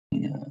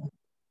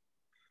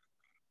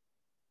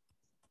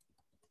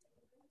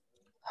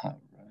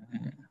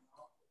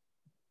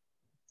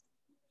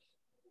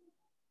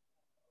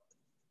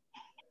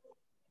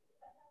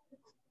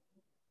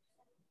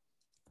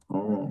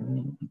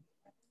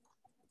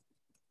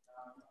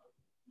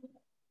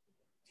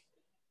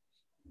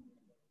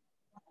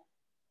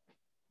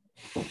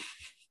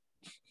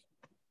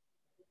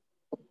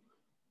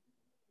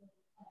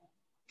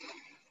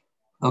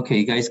Okay,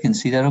 you guys can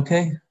see that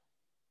okay?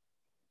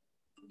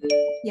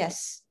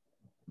 Yes.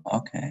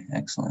 Okay,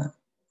 excellent.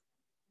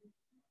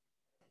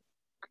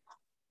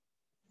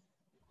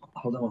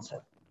 Hold on one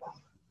second.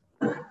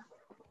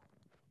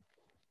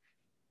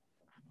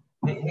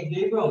 Hey,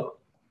 Gabriel,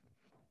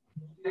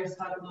 you guys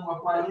talk a little more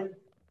quietly?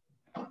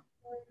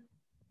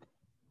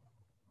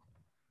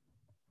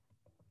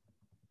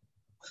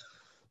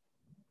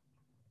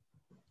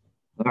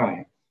 All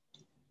right.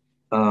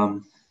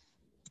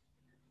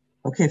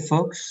 Okay,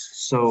 folks.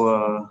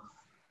 So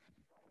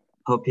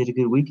hope you had a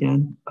good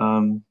weekend.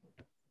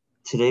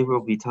 Today we'll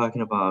be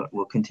talking about,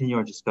 we'll continue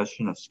our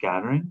discussion of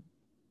scattering.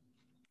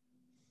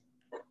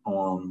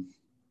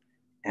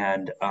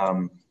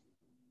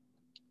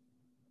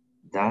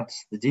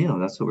 That's the deal.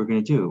 That's what we're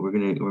going to do. We're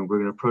going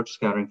to approach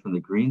scattering from the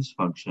Green's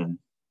function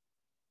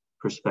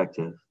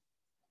perspective.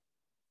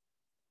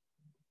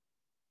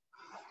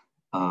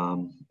 I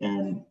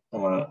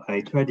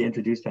tried to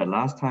introduce that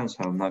last time, so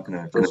I'm not going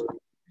to just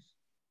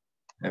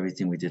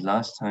everything we did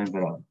last time,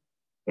 but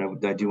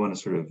I do want to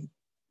sort of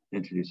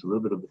introduce a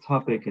little bit of the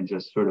topic and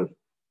just sort of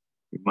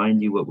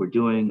remind you what we're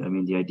doing. I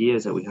mean, the idea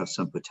is that we have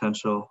some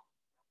potential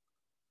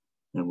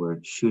and we're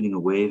shooting a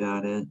wave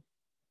at it,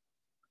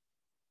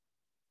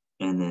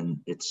 and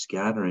then it's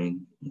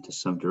scattering into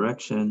some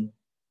direction,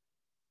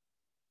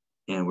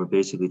 and we're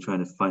basically trying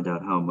to find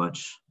out how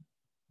much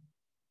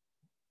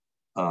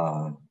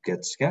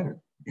gets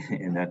scattered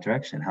in that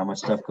direction, how much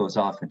stuff goes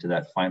off into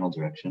that final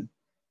direction,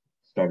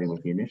 starting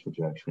with the initial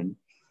direction.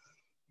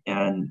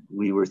 And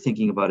we were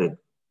thinking about it,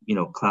 you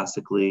know,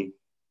 classically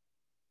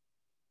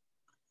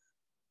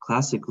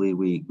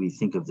we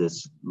think of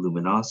this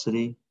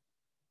luminosity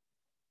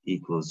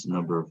equals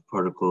number of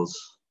particles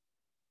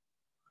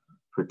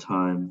per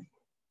time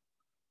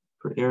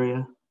per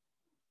area.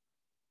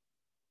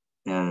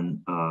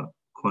 And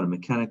quantum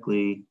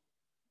mechanically,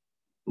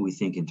 we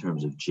think in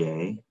terms of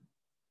J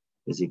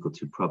is equal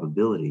to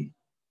probability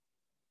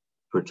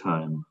per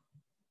time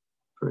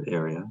per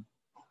area.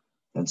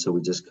 And so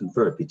we just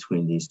convert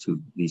between these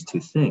two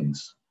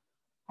things.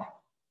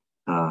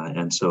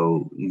 And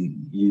so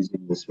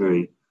using this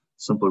very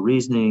simple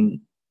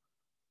reasoning,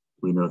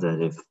 we know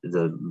that if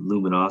the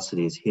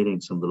luminosity is hitting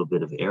some little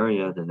bit of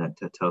area, then that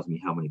tells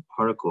me how many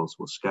particles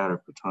will scatter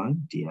per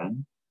time,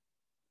 dn.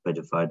 If I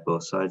divide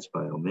both sides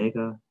by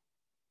omega,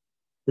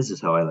 this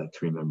is how I like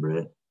to remember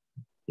it,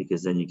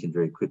 because then you can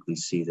very quickly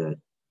see that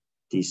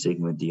d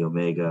sigma d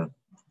omega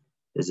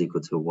is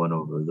equal to 1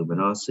 over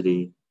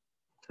luminosity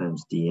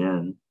times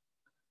dn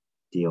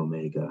d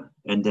omega.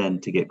 And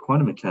then to get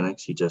quantum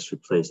mechanics, you just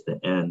replace the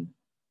n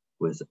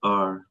with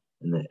r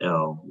and the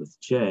l with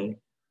j,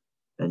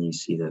 and you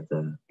see that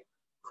the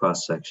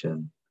cross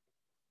section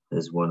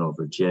is 1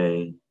 over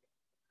j,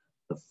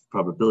 the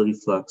probability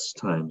flux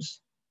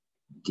times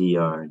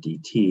dr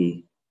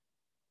dt,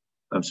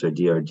 I'm sorry,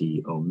 dr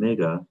d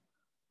omega,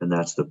 and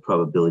that's the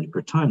probability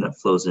per time that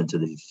flows into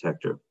the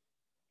detector.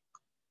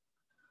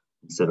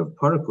 Instead of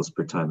particles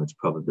per time, it's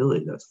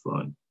probability that's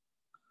flowing.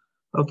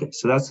 Okay,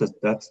 so that's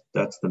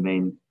the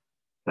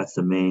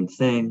main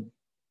thing.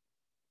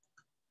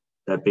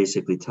 That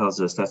basically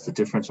tells us, that's the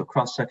differential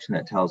cross section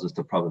that tells us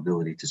the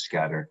probability to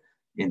scatter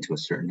into a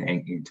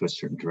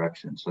certain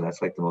direction. So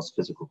that's like the most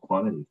physical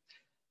quantity,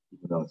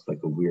 even though it's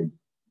like a weird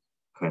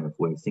kind of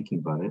way of thinking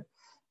about it.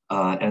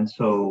 And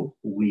so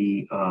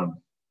we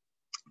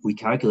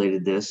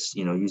calculated this,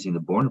 you know, using the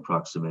Born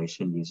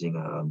approximation,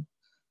 using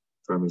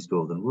Fermi's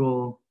golden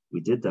rule. We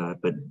did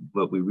that,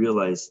 but we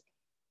realized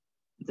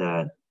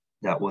that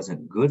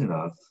wasn't good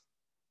enough,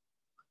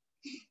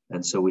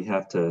 and so we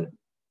have to,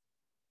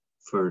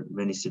 for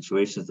many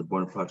situations, the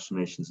Born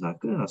approximation is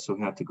not good enough, so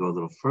we have to go a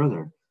little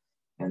further.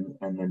 And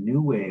the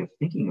new way of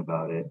thinking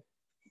about it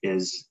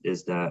is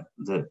that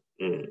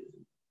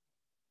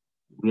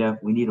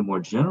we need a more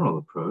general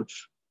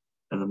approach,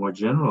 and the more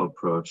general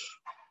approach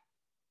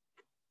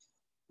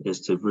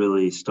is to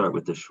really start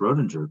with the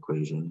Schrodinger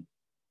equation,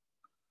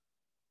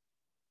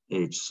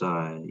 H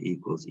psi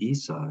equals E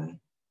psi,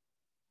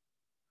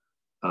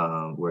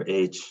 where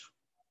H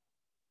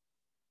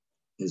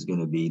is going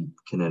to be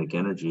kinetic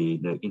energy,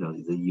 you know,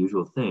 the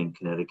usual thing,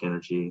 kinetic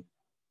energy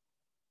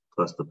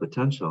plus the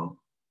potential.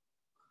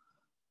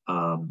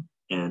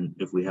 And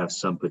if we have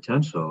some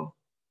potential,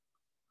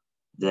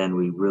 then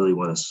we really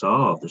want to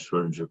solve the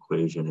Schrodinger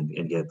equation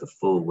and get the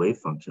full wave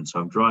function. So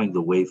I'm drawing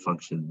the wave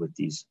function with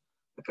these,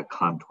 like a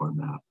contour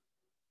map,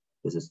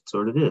 because it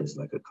sort of is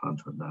like a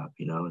contour map,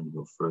 you know, and you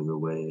go further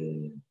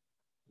away,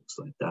 looks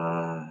like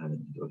that, and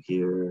you go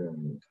here,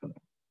 and it kind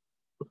of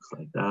looks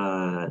like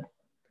that.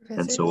 Professor,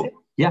 and so,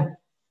 yeah.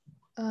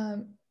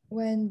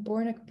 When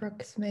Born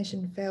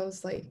approximation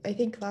fails, like I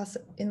think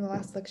in the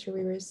last lecture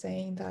we were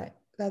saying that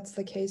that's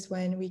the case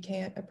when we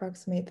can't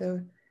approximate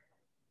the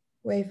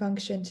wave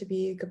function to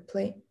be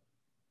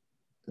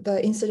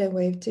the incident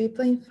wave to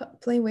be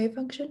plane wave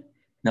function.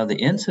 Now the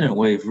incident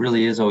wave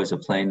really is always a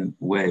plane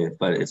wave,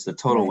 but it's the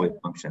total wave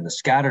function, the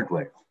scattered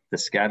wave.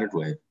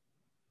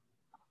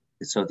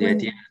 So the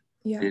idea,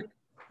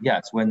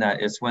 it's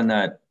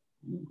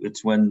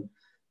when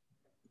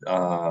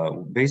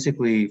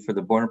basically for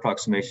the Born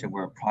approximation,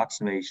 we're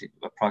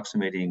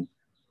approximating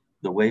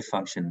the wave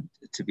function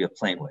to be a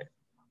plane wave.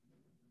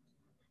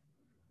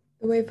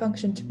 The wave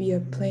function to be a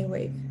plane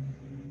wave.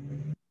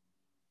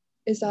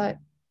 Is that,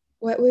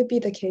 what would be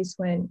the case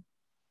when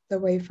the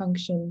wave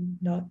function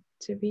not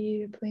to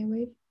be a plane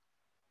wave?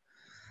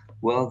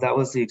 Well, that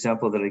was the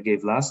example that I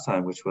gave last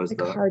time, which was like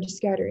the hard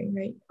scattering,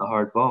 right? A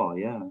hard ball,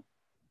 yeah.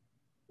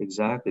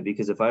 Exactly,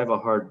 because if I have a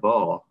hard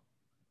ball,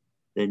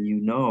 then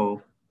you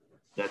know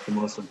that the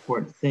most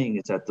important thing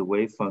is that the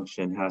wave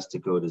function has to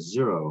go to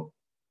 0.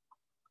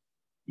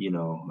 You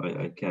know,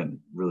 I can't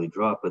really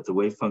draw it, but the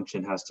wave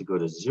function has to go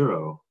to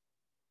 0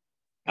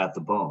 at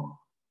the ball.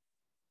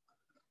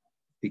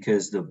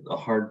 Because a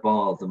hard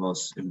ball, the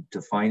most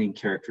defining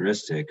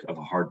characteristic of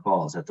a hard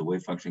ball is that the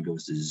wave function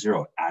goes to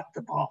 0 at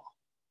the ball.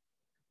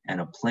 And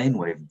a plane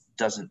wave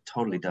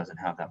totally doesn't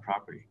have that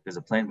property, because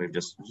a plane wave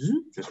just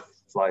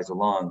flies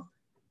along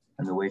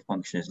and the wave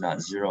function is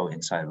not 0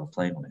 inside of a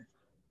plane wave.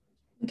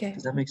 Okay.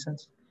 Does that make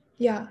sense?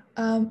 Yeah.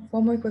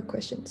 One more quick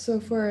question.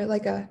 So for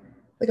like a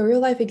real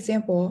life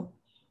example,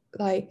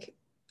 like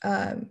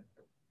an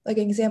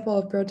example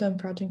of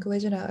proton-proton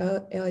collision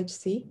at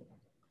LHC,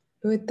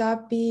 would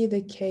that be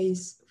the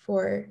case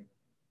for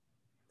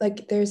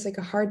like there's like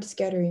a hard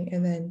scattering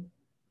and then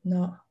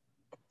no?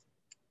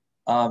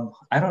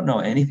 I don't know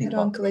anything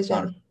about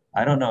collision.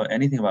 I don't know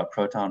anything about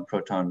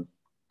proton-proton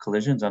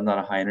collisions. I'm not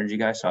a high energy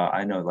guy, so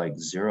I know like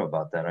 0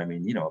 about that. I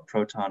mean, you know, a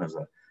proton is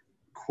a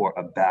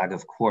bag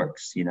of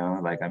quarks, you know,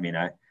 like, I mean,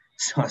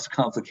 so it's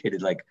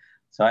complicated. Like,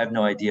 so I have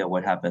no idea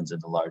what happens in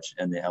the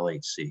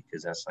LHC,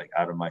 because that's like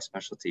out of my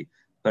specialty.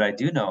 But I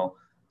do know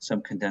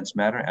some condensed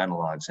matter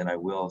analogs, and I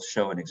will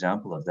show an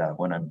example of that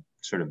when I'm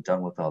sort of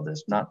done with all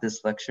this. Not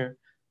this lecture.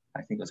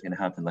 I think it was going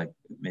to happen like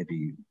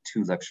maybe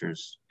 2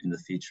 lectures in the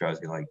future. I was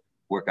going to like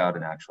work out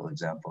an actual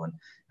example,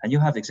 and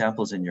you'll have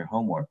examples in your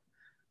homework,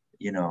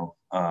 you know,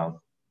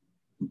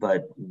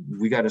 but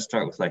we got to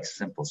start with like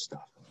simple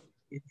stuff.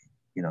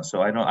 You know,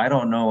 so I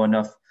don't know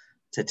enough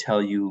to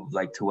tell you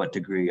like to what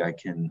degree I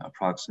can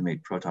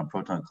approximate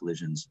proton-proton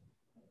collisions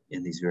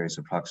in these various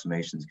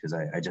approximations, because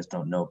I just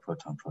don't know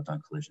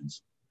proton-proton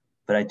collisions.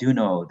 But I do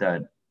know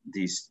that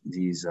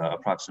these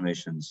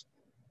approximations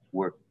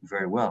work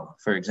very well.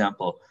 For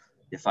example,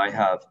 if I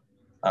have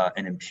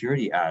an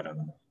impurity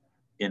atom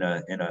in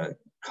a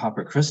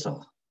copper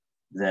crystal,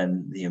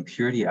 then the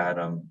impurity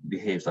atom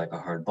behaves like a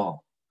hard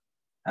ball,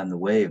 and the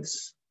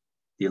waves,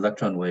 the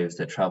electron waves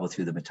that travel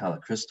through the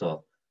metallic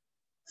crystal,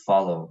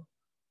 follow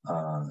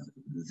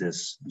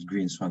this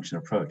Green's function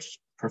approach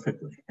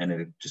perfectly, and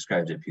it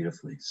describes it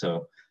beautifully.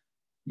 So,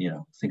 you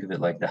know, think of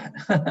it like that.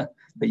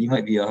 But you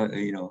might be a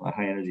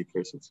high energy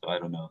person, so I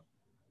don't know.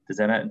 Does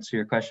that answer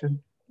your question?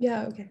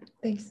 Yeah. Okay.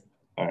 Thanks.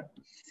 All right.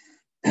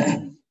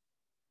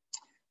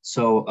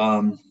 So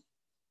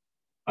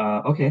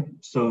okay.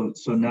 So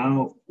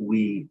now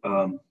we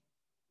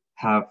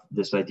have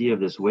this idea of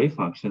this wave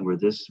function, where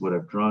what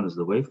I've drawn is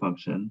the wave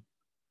function.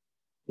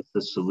 It's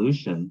the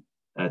solution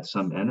at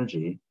some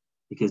energy,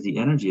 because the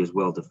energy is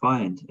well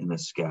defined in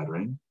this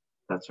scattering.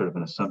 That's sort of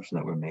an assumption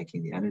that we're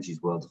making. The energy is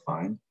well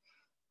defined.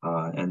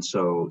 And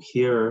so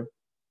here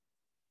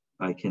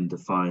I can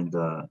define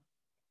so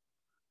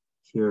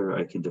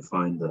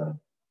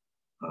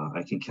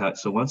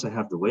once I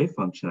have the wave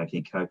function, I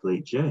can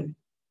calculate J,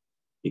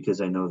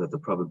 because I know that the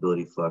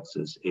probability flux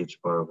is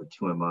h bar over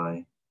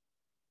 2mi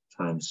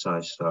times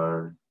psi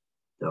star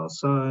del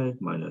psi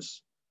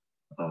minus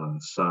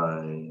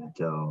psi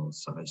del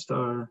psi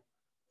star.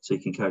 So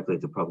you can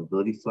calculate the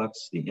probability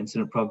flux, the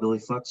incident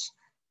probability flux,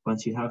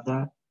 once you have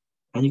that.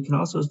 And you can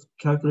also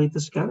calculate the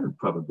scattered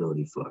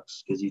probability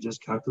flux, because you just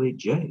calculate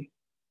J.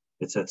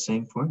 It's that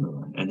same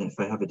formula. And if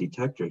I have a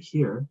detector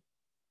here,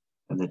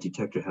 and the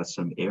detector has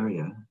some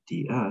area,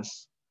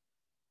 ds,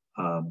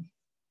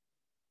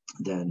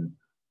 then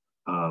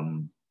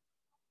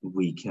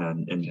we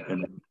can,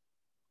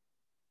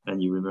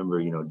 and you remember,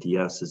 you know,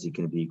 ds is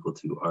going to be equal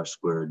to r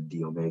squared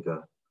d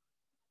omega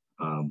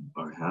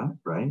r hat,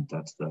 right?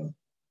 That's the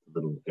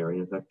little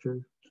area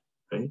vector,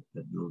 right?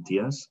 That little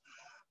ds.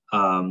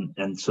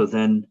 And so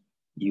then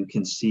you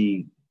can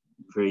see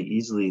very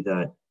easily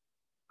that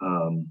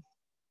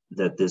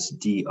that this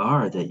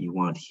dr that you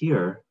want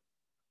here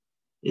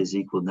is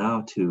equal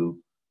now to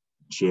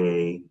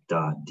j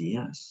dot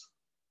ds.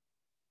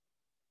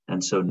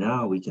 And so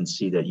now we can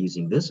see that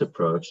using this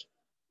approach,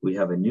 we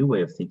have a new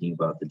way of thinking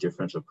about the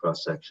differential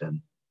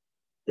cross-section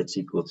that's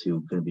equal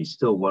to going to be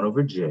still 1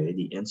 over j,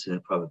 the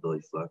incident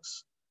probability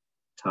flux,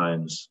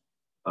 times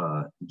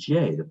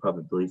j, the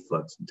probability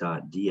flux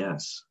dot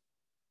ds,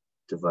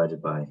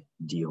 divided by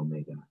d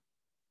omega.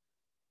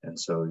 And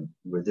so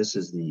where this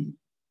is the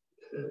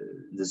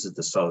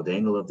solid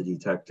angle of the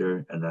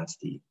detector, and that's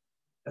the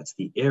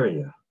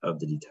area of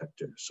the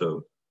detector.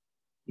 So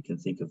you can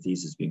think of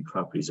these as being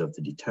properties of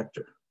the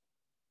detector.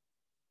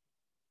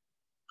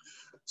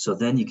 So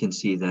then you can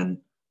see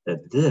then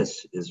that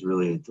this is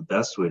really the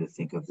best way to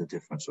think of the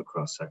differential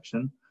cross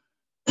section.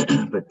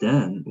 But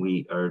then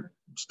we are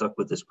stuck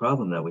with this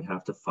problem that we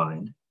have to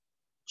find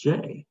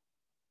J.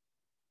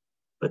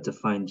 But to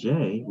find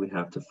J, we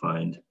have to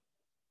find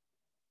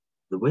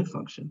the wave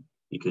function,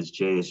 because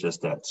J is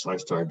just that psi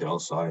star del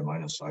psi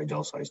minus psi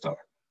del psi star.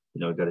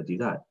 You know, we got to do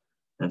that.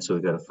 And so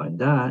we got to find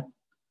that.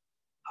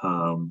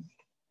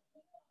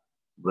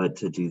 But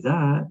to do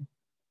that,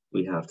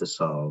 we have to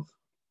solve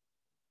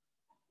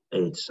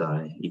H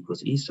psi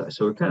equals E psi.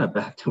 So we're kind of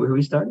back to where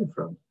we started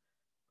from.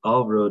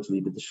 All roads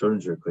lead to the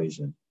Schrodinger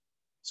equation.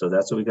 So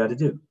that's what we got to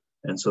do.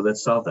 And so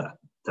let's solve that.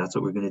 That's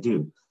what we're going to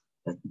do.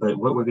 But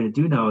what we're going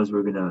to do now is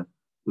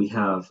we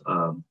have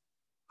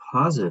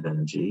positive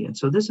energy. And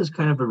so this is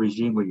kind of a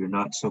regime where you're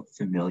not so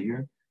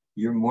familiar.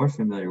 You're more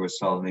familiar with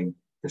solving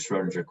the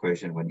Schrodinger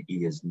equation when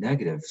E is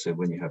negative. So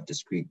when you have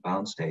discrete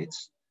bound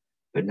states,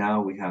 but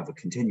now we have a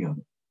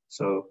continuum.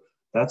 So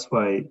that's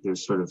why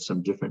there's sort of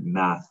some different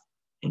math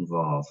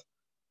involved.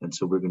 And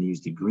so we're going to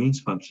use the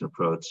Green's function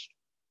approach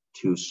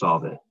to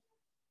solve it.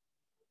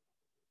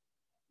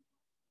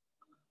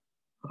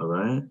 All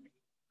right.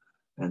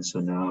 And so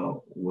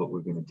now what we're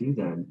going to do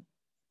then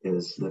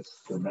is let's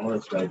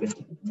dive into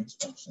the Green's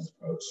function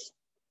approach.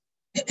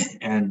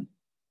 And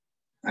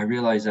I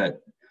realize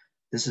that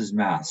this is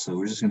math, so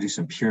we're just going to do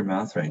some pure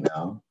math right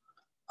now.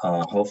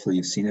 Hopefully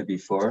you've seen it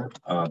before,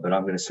 but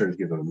I'm going to sort of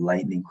give a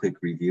lightning quick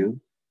review.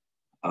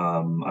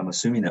 I'm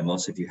assuming that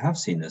most of you have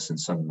seen this in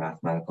some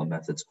mathematical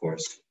methods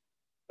course,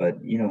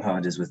 but you know how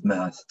it is with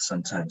math.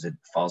 Sometimes it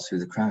falls through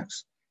the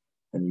cracks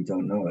and you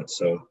don't know it.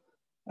 So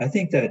I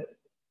think that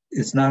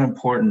it's not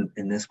important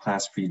in this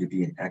class for you to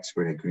be an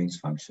expert at Green's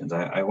functions.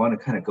 I want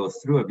to kind of go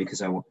through it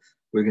because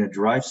we're going to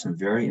derive some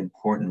very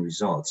important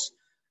results.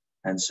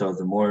 And so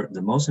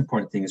the most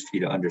important thing is for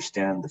you to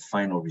understand the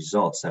final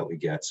results that we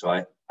get. So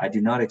I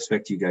do not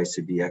expect you guys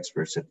to be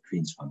experts at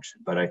Green's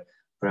function, but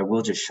I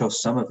will just show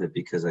some of it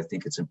because I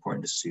think it's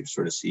important to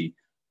sort of see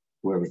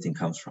where everything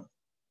comes from.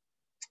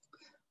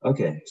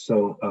 Okay,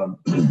 so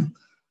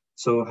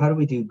so how do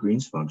we do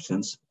Green's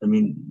functions? I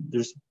mean,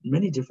 there's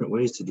many different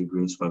ways to do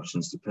Green's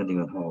functions depending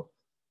on how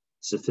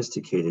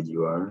sophisticated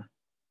you are.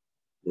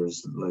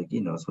 There's like,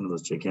 you know, it's one of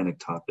those gigantic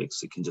topics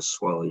that can just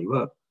swallow you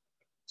up.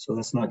 So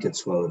let's not get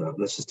swallowed up.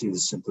 Let's just do the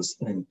simplest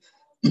thing.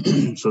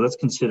 So let's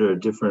consider a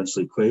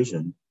differential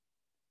equation.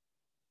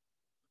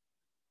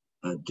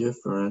 A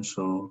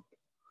differential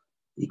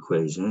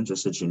equation,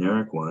 just a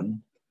generic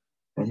one.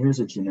 And here's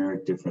a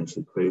generic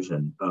differential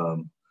equation.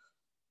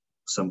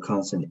 Some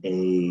constant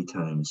a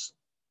times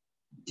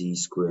d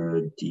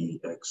squared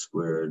dx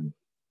squared.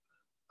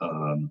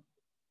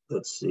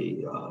 Let's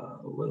see,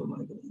 what am I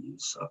going to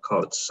use? I'll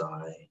call it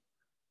psi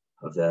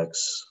of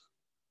x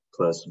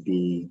plus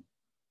b.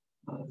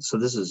 So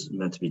this is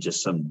meant to be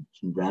just some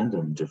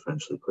random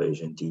differential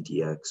equation, d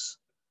dx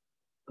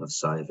of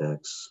psi of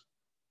x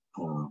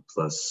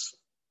plus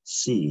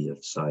c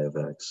of psi of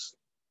x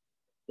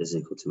is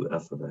equal to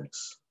f of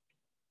x.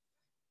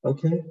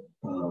 Okay,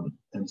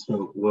 and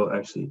so, well,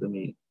 actually, let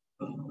me,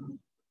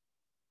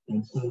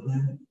 and so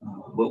then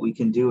what we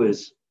can do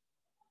is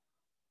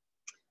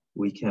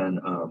we can,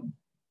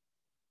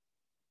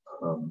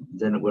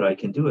 then what I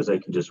can do is I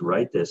can just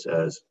write this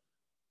as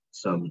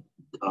some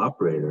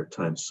operator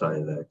times psi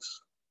of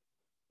x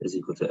is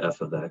equal to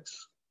f of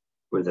x,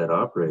 where that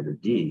operator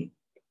d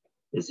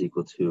is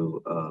equal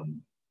to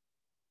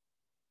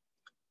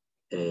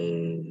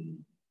a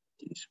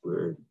d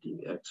squared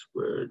dx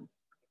squared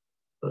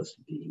plus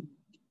b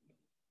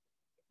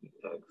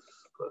dx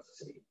plus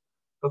c.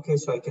 Okay,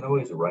 so I can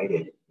always write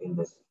it in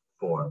this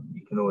form.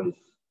 You can always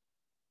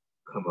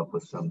come up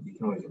with some, you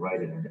can always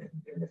write it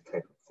in this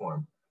type of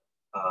form.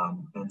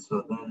 And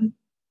so then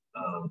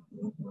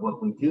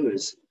what we do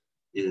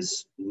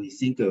is we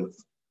think of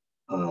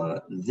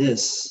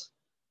this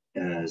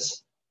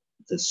as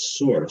the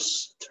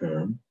source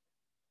term,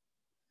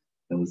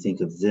 and we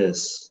think of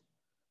this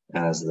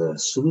as the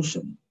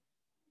solution.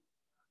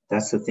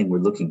 That's the thing we're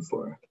looking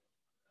for.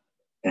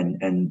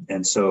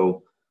 And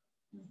so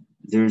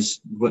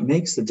there's, what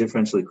makes the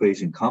differential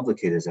equation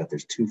complicated is that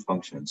there's two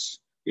functions.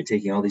 You're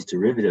taking all these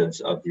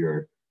derivatives of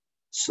your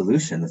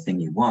solution, the thing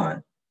you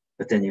want,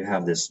 but then you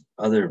have this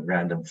other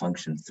random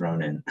function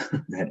thrown in,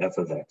 that f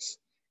of x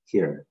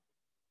here.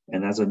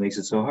 And that's what makes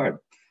it so hard.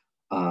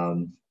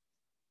 And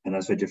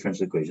that's why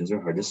differential equations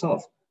are hard to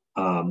solve.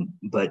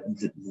 But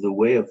the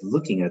way of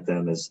looking at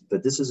them is,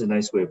 but this is a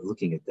nice way of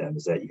looking at them,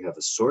 is that you have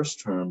a source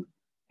term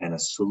and a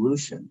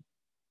solution.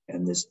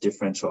 And this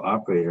differential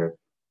operator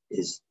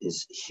is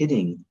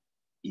hitting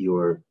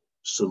your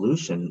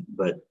solution,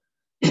 but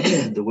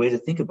the way to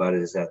think about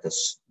it is that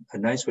a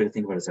nice way to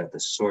think about it is that the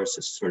source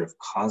is sort of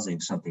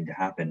causing something to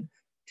happen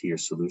to your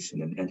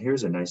solution. And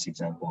here's a nice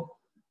example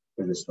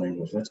for this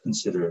language. Let's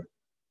consider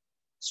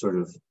sort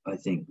of, I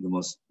think the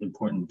most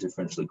important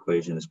differential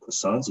equation is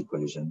Poisson's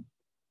equation,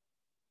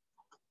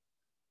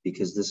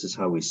 because this is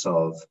how we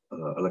solve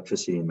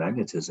electricity and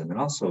magnetism, and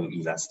also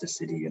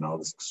elasticity and all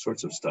this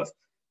sorts of stuff.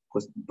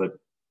 But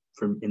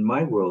in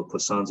my world,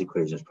 Poisson's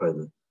equation is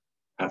probably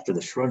after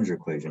the Schrödinger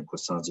equation,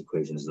 Poisson's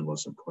equation is the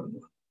most important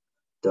one.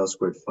 Del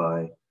squared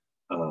phi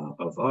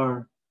of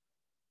r,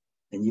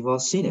 and you've all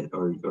seen it,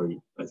 or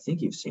I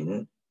think you've seen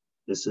it.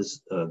 This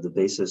is the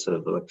basis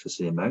of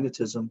electricity and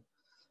magnetism.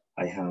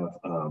 I have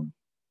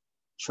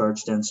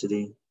charge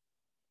density,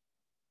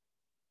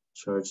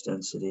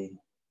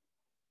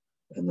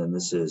 and then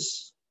this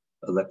is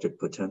electric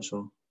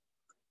potential.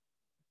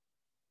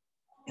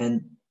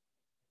 And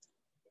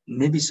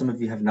maybe some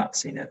of you have not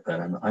seen it, but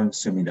I'm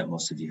assuming that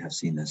most of you have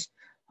seen this.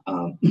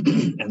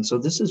 And so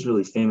this is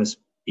really famous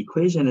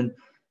equation.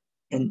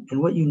 And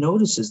what you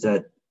notice is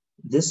that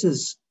this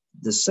is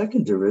the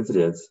second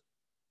derivative.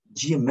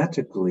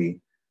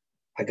 Geometrically,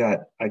 I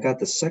got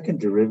the second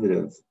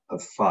derivative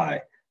of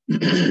phi.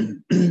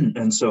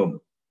 And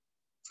so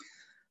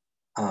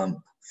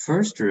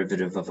first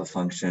derivative of a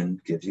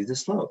function gives you the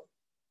slope.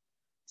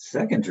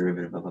 Second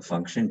derivative of a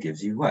function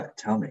gives you what?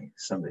 Tell me,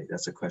 somebody,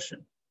 that's a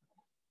question.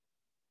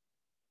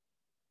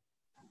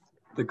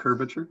 The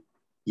curvature?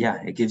 Yeah,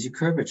 it gives you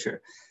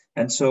curvature.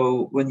 And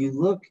so when you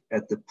look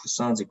at the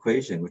Poisson's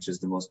equation, which is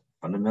the most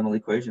fundamental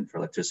equation for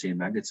electricity and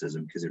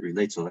magnetism, because it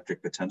relates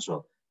electric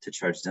potential to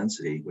charge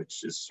density,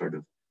 which is sort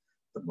of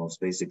the most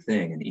basic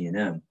thing in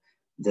E&M,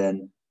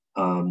 then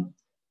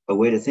a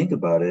way to think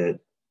about it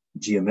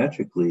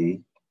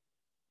geometrically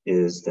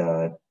is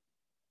that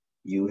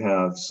you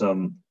have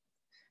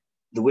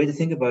the way to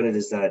think about it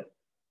is that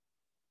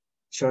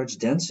charge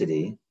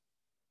density,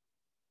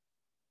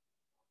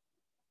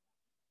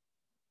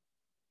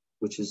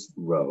 which is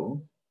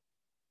rho,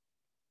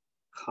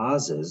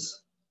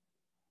 causes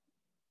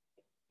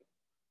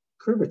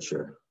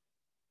curvature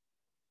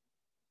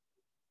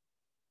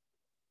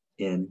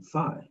in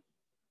phi.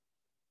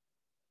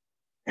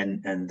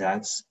 And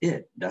that's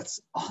it. That's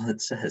all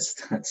it says.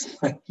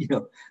 That's like,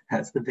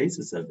 that's the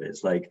basis of it.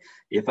 It's like,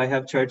 if I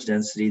have charge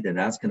density, then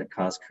that's going to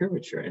cause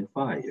curvature in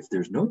phi. If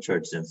there's no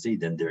charge density,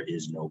 then there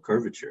is no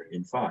curvature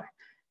in phi.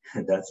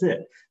 And that's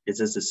it. It's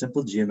just a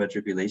simple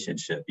geometric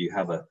relationship. You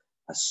have a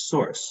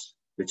source,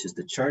 which is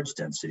the charge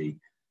density,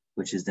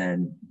 which is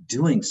then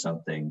doing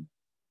something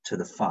to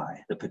the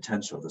phi, the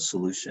potential, the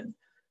solution.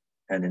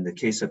 And in the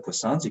case of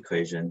Poisson's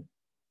equation,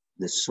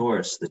 the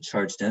source, the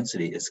charge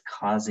density, is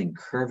causing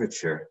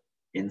curvature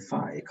in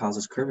phi. It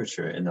causes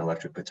curvature in the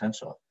electric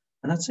potential.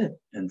 And that's it.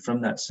 And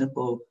from that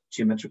simple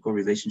geometrical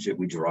relationship,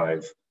 we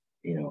derive,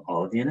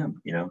 all of the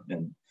E&M,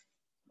 and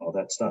all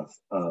that stuff.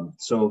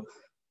 So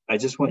I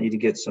just want you to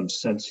get some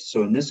sense.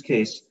 So in this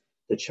case,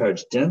 the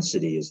charge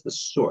density is the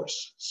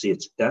source. See,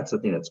 that's the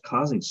thing that's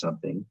causing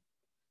something.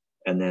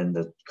 And then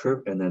the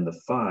curve, and then the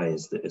phi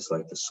is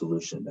like the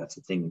solution. That's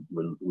the thing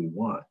we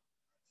want.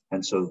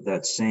 And so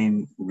that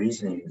same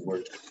reasoning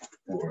works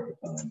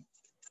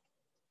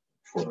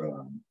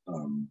for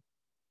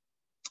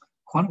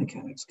quantum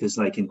mechanics, because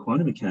like in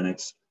quantum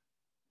mechanics,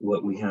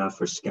 what we have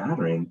for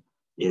scattering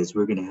is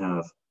we're going to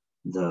have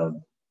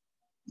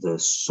the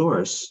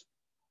source,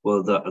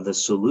 well, the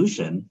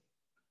solution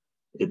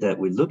that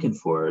we're looking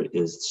for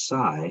is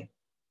psi,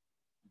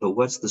 but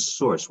what's the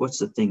source? What's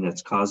the thing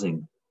that's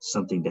causing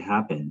something to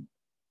happen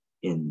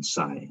in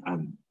psi?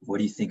 What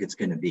do you think it's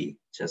going to be?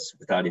 Just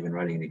without even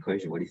writing an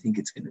equation, what do you think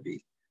it's going to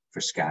be for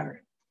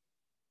scattering?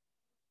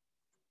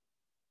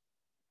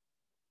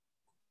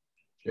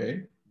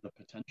 J, the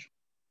potential.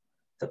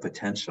 The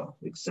potential,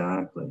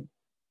 exactly.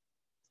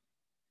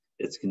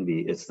 It's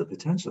the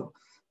potential,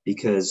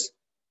 because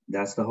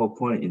that's the whole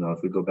point.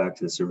 If we go back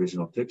to this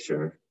original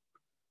picture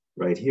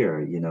right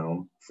here,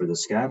 for the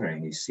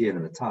scattering, you see it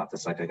in the top.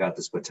 It's like I got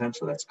this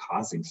potential that's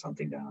causing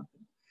something to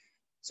happen.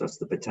 So it's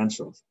the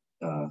potential.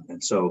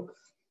 And so,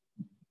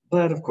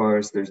 but of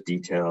course, there's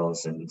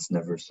details, and it's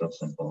never so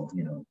simple,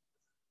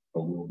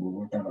 but we'll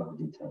work out all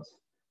the details.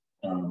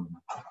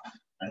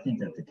 I think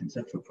that the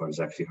conceptual part is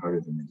actually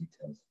harder than the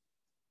details.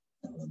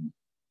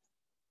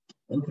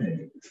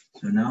 Okay,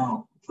 so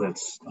now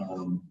let's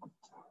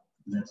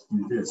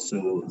do this.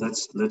 So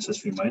let's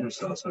just remind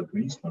ourselves how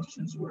Green's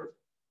functions work,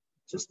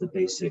 just the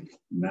basic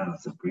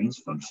math of Green's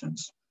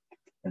functions.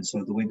 And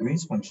so the way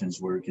Green's functions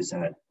work is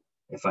that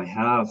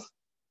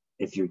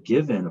if you're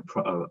given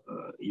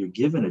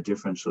a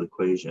differential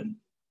equation,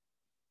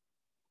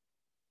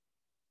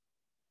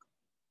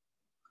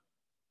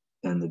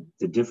 and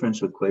the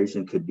differential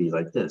equation could be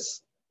like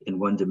this in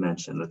one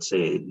dimension. Let's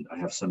say I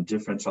have some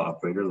differential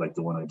operator like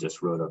the one I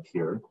just wrote up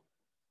here,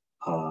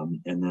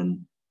 and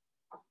then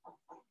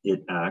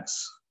it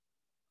acts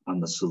on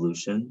the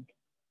solution,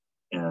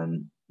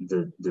 and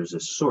there's a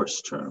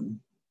source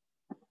term,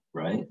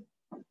 right?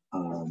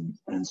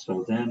 And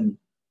so then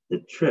the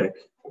trick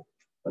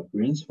of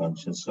Green's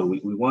function, so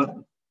what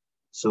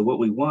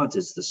we want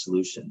is the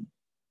solution.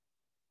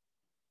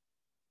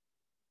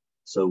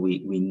 So we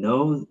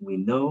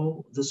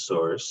know the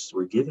source,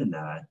 we're given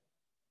that,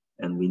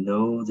 and we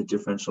know the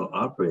differential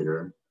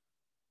operator,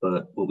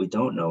 but what we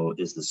don't know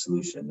is the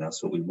solution.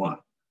 That's what we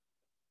want.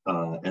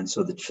 And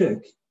so the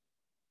trick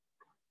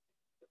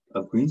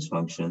of Green's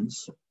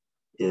functions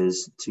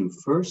is to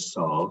first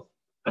solve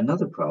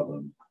another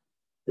problem.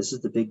 This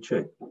is the big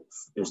trick,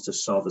 is to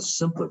solve a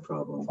simpler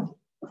problem.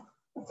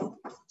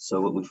 So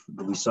what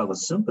we solve a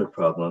simpler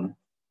problem,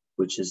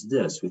 which is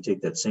this. We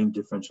take that same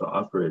differential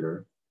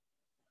operator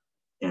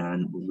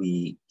and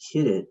we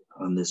hit it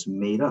on this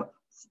made up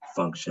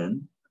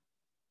function,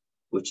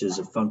 which is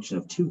a function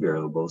of two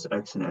variables,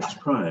 x and x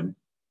prime.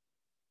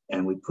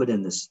 And we put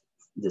in this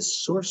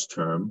source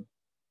term,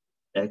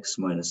 x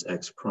minus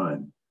x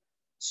prime.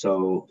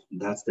 So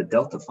that's the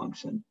delta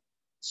function.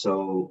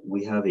 So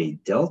we have a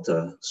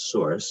delta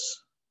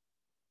source,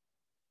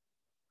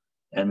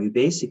 and we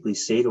basically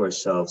say to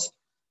ourselves,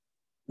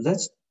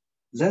 let's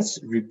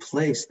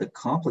replace the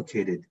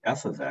complicated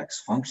f of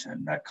x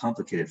function, that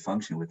complicated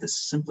function, with a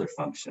simpler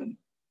function.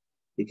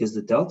 Because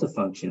the delta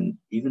function,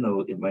 even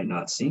though it might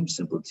not seem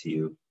simple to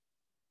you,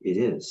 it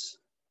is.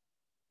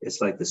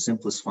 It's like the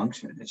simplest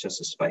function. It's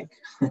just a spike.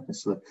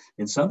 So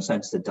in some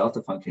sense, the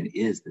delta function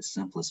is the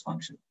simplest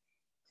function.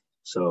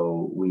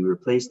 So we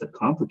replace the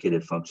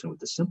complicated function with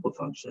the simple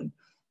function,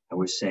 and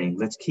we're saying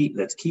let's keep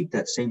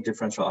that same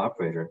differential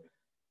operator,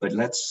 but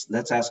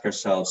let's ask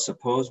ourselves,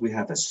 suppose we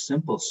have a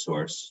simple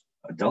source,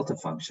 a delta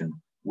function.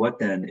 What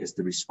then is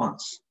the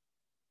response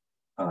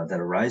that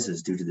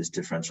arises due to this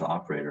differential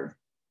operator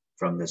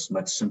from this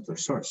much simpler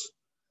source?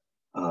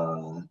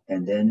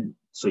 And then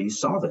so you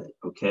solve it,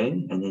 okay,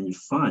 and then you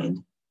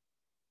find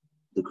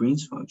the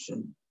Green's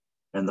function,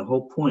 and the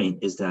whole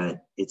point is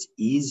that it's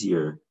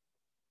easier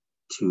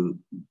to,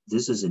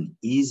 this is an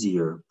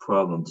easier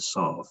problem to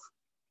solve.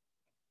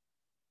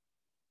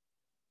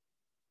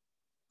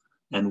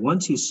 And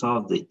once you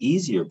solve the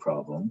easier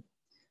problem,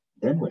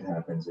 then what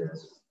happens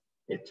is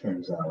it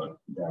turns out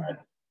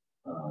that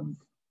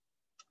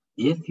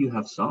if you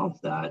have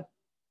solved that,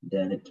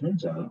 then it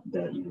turns out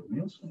that your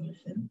real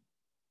solution,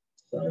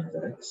 psi of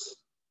x,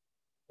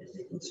 is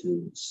equal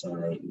to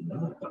psi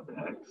naught of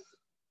x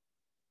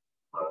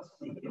plus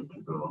the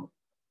integral.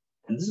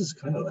 And this is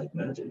kind of like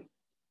magic.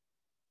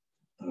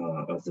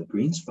 Of the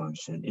Green's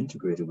function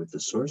integrated with the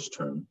source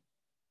term,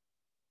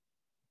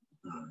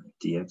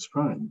 dx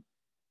prime.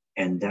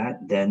 And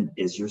that then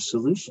is your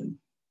solution.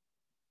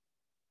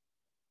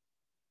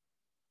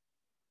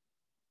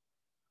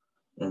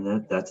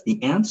 And that's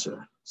the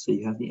answer. So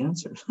you have the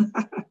answer.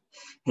 And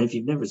if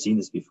you've never seen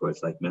this before,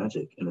 it's like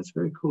magic, and it's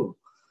very cool.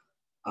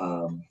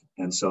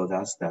 And so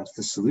that's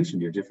the solution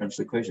to your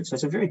differential equation. So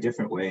it's a very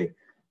different way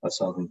of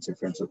solving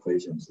differential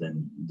equations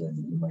than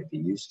you might be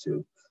used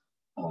to.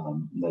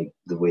 Like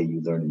the way you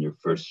learn in your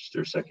first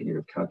or second year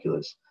of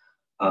calculus.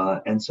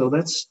 And so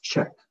let's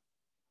check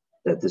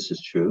that this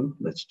is true.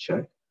 Let's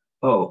check.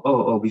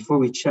 Oh, before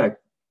we check,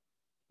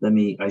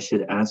 I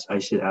should ask,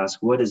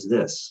 what is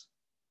this?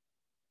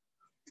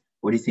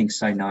 What do you think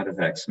psi naught of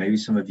x? Maybe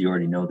some of you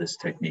already know this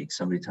technique.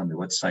 Somebody tell me,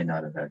 what's psi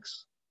naught of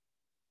x?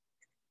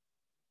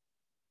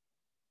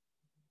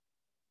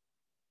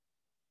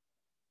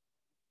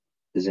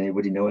 Does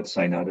anybody know what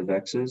psi naught of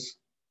x is?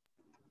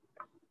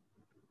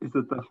 Is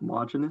it the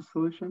homogeneous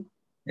solution?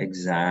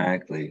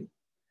 Exactly.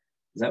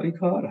 Is that what you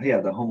call it? Oh,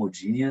 yeah, the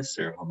homogeneous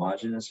or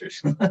homogeneous or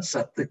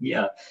something.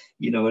 Yeah,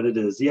 you know what it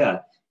is. Yeah,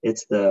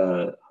 it's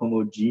the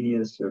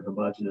homogeneous or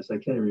homogeneous. I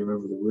can't even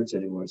remember the words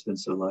anymore. It's been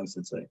so long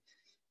since I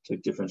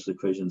took differential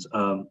equations.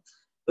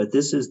 But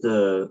this is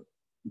the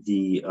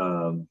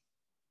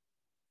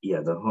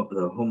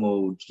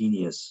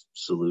homogeneous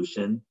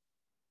solution,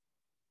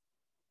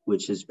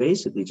 which is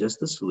basically just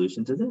the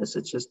solution to this.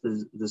 It's just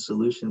the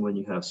solution when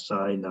you have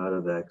psi naught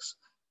of x.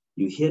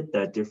 You hit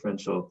that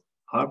differential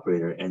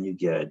operator and you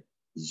get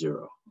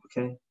 0,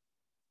 okay?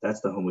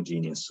 That's the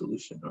homogeneous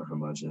solution, or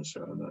homogeneous,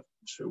 or I'm not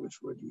sure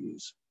which word you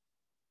use,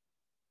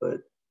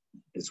 but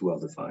it's well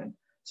defined.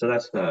 So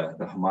that's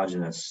the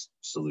homogeneous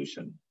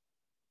solution.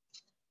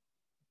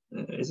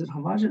 Is it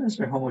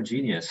homogeneous or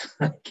homogeneous?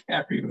 I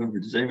can't remember.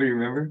 Does anybody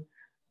remember?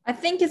 I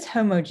think it's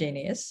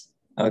homogeneous.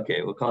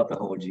 Okay, we'll call it the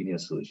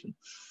homogeneous solution.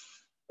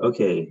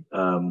 Okay,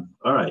 all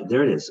right,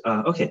 there it is.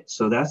 Okay,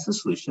 so that's the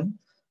solution.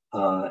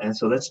 And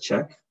so let's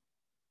check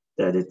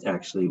that it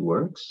actually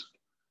works.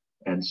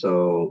 And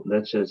so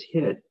let's just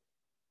hit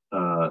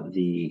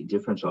the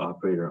differential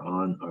operator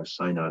on our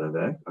psi naught of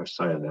x, our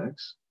psi of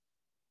x,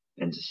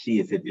 and to see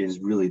if it is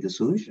really the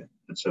solution.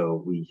 And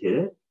so we hit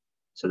it.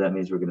 So that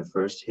means we're going to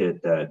first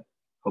hit that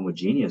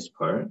homogeneous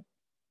part.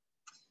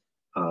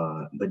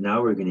 But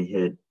now we're going to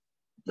hit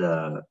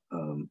the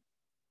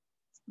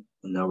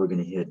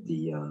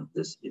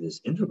this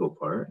integral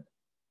part,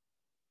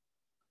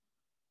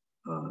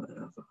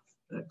 f of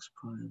x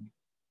prime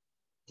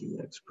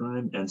dx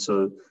prime. And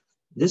so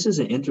this is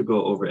an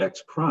integral over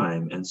x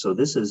prime, and so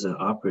this is an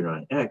operator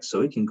on x,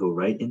 so it can go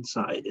right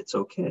inside. It's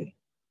okay.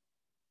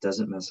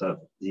 Doesn't mess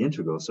up the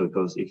integral, so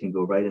it can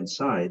go right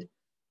inside.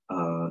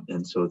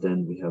 And so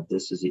then we have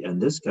this is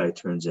and this guy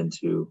turns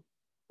into,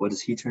 what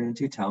does he turn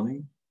into? Tell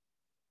me.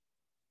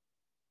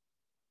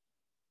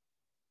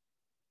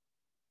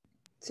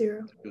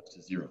 0. It goes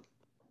to 0.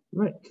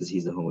 Right, because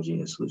he's the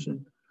homogeneous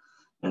solution.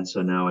 And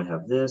so now I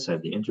have this, I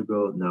have the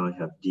integral, now I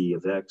have d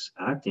of x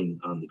acting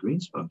on the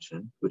Green's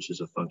function, which is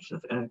a function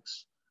of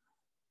x.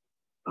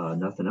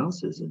 Nothing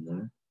else is in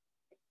there.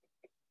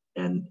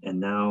 And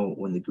now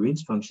when the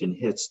Green's function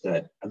hits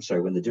that, I'm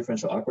sorry, when the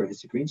differential operator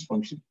hits the Green's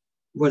function,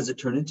 what does it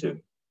turn into?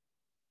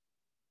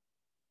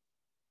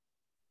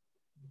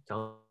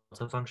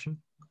 Delta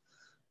function.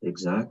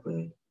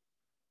 Exactly.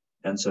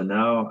 And so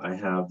now I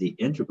have the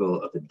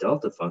integral of the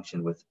delta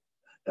function with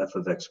f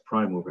of x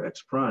prime over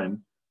x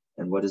prime.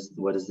 And what is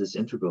this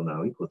integral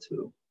now equal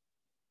to?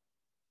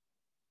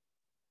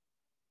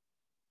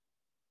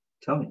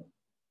 Tell me.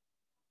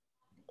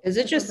 Is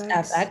it just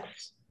Fx?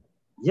 fx?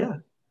 Yeah,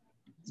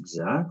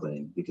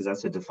 exactly, because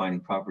that's a defining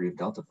property of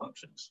delta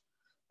functions.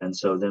 And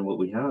so then what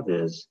we have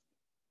is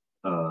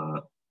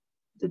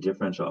the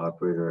differential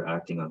operator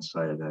acting on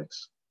psi of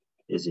x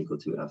is equal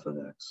to f of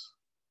x,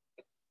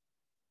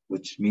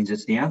 which means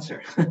it's the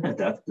answer.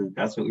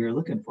 That's what we were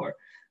looking for,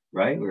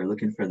 right? We were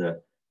looking for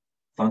the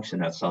function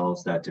that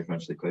solves that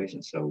differential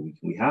equation. So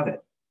we have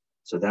it.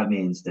 So that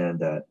means then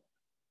that,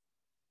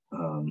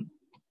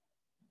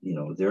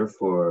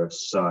 therefore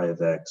psi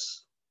of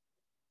x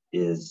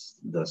is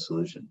the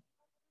solution.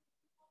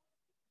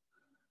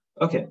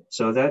 Okay,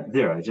 so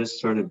I just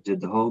sort of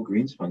did the whole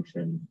Green's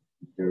function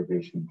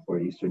derivation for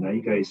you. So now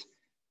you guys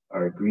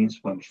are Green's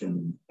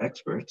function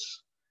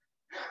experts.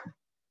 If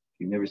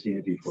you've never seen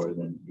it before,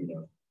 then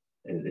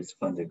it's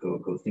fun to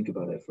go think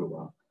about it for a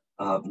while.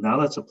 Now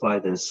let's apply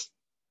this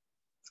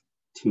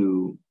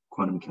to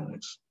quantum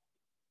mechanics.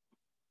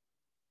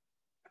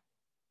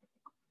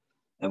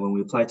 And when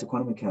we apply it to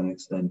quantum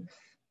mechanics, then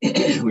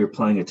we're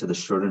applying it to the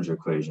Schrodinger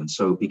equation.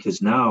 So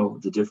because now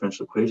the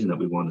differential equation that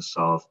we want to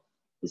solve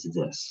is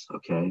this,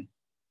 okay?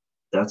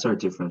 That's our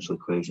differential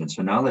equation.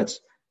 So now let's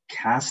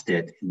cast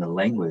it in the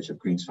language of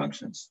Green's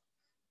functions.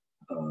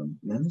 Then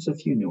there's a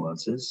few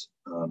nuances.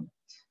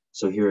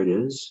 So here it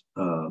is,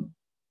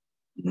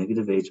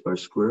 negative h bar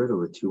squared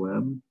over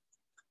 2m,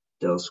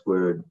 del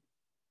squared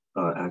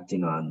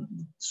acting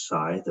on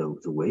psi, the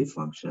wave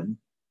function,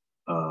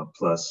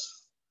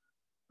 plus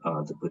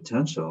the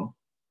potential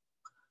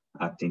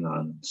acting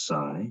on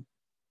psi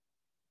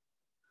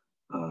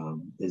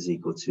is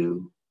equal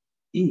to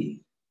E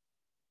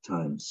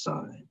times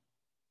psi.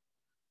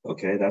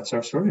 Okay, that's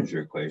our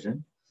Schrodinger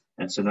equation.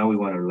 And so now we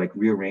want to like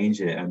rearrange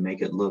it and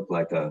make it look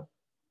like a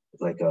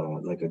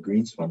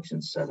Green's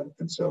function setup.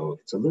 And so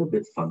it's a little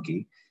bit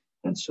funky.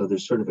 And so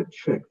there's sort of a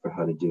trick for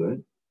how to do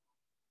it.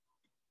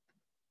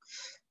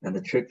 And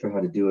the trick for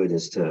how to do it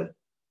is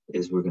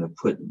we're going to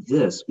put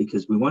this,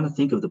 because we want to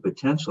think of the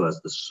potential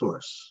as the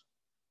source.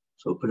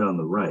 So we'll put it on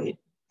the right.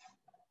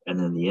 And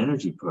then the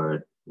energy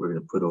part, we're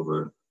going to put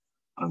over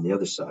on the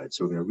other side.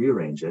 So we're going to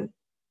rearrange it.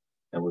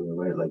 And we're going to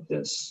write it like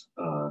this,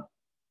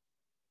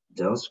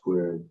 del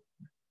squared,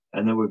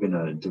 and then we're going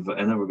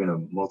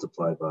to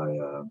multiply by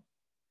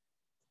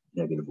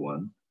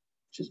 -1,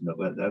 which is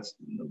that's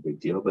no big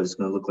deal, but it's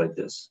going to look like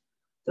this: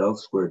 del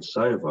squared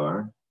psi of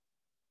r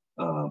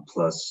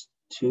plus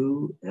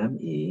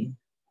 2me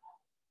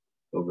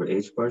over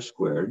h bar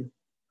squared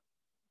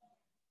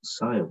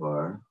psi of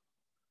r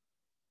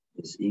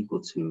is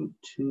equal to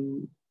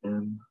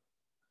 2m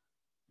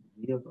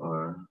v of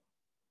r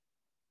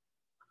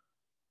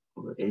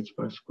over h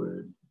bar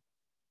squared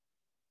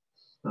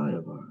psi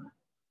of r.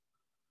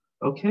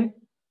 Okay,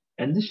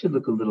 and this should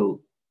look a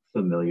little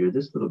familiar.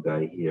 This little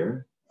guy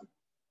here,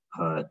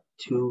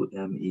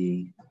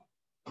 2me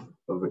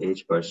over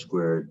h bar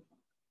squared.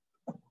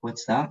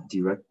 What's that? Do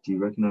you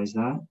recognize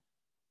that?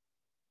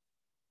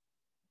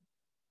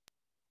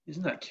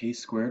 Isn't that k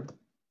squared?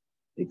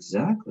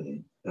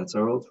 Exactly. That's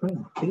our old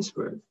friend, k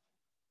squared.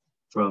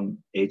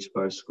 From h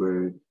bar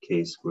squared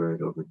k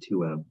squared over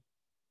 2m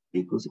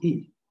equals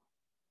e.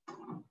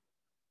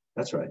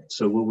 That's right.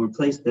 So we'll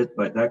replace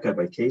that guy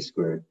by k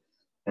squared.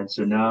 And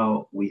so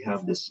now we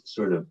have this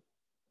sort of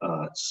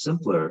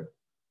simpler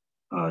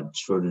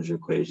Schrodinger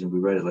equation. We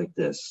write it like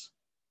this.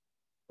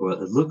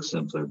 Well, it looks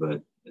simpler,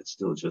 but it's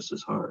still just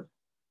as hard.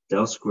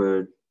 Del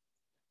squared.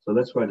 So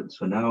let's write it.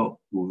 So now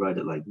we'll write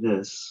it like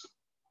this.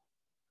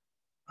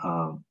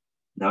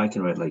 Now I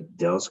can write like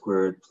del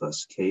squared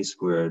plus k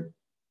squared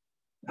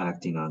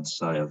acting on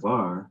psi of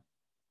r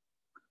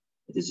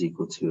is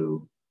equal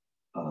to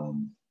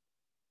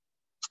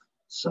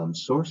some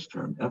source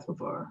term, f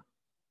of r.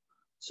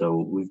 So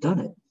we've done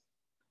it.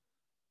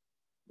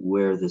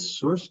 Where this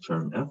source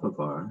term, f of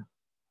r,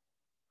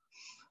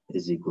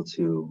 is equal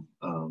to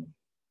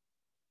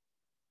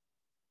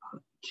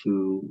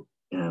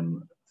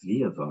 2m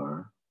v of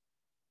r,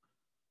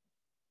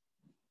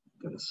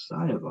 got a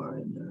psi of r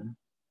in there,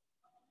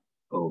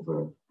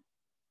 over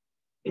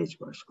h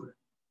bar squared.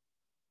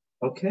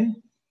 Okay.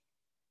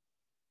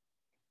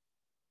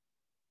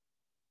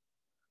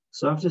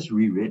 So I've just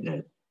rewritten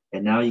it.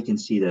 And now you can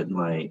see that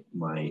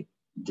my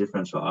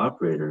differential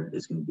operator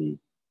is going to be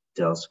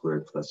del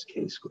squared plus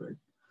k squared.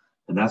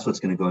 And that's what's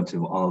going to go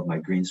into all of my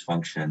Green's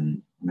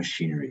function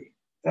machinery.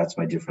 That's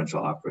my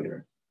differential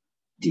operator,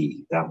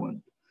 D, that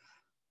one.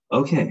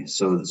 Okay,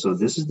 so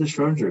this is the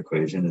Schrodinger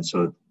equation. And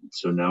so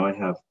now I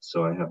have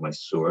my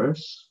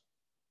source,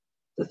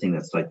 the thing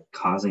that's like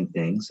causing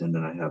things, and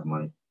then I have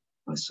my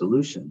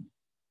solution.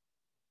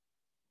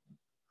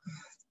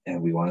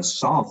 and we want to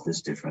solve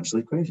this differential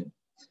equation.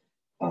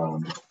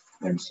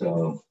 And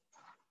so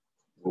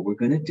what we're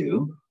going to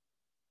do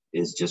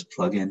is just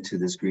plug into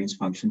this Green's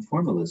function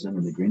formalism,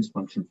 and the Green's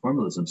function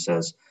formalism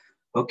says,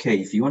 okay,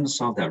 if you want to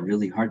solve that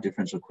really hard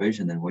differential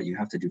equation, then what you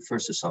have to do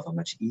first is solve a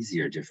much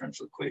easier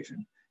differential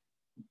equation.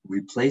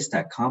 Replace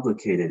that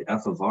complicated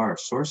f of r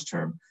source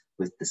term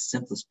with the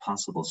simplest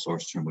possible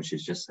source term, which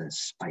is just a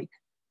spike,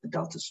 a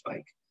delta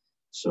spike.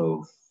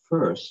 So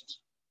first,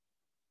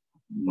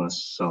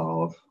 must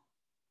solve,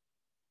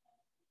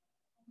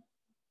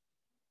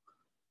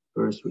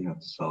 first we have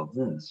to solve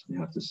this. We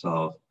have to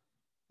solve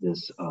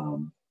this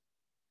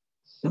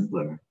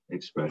simpler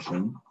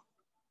expression,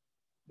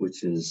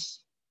 which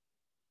is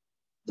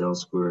del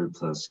squared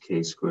plus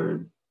k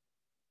squared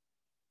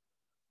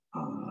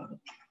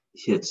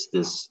hits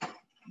this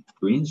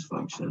Green's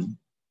function,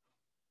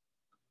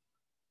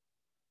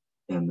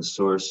 and the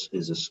source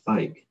is a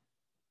spike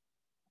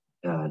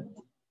at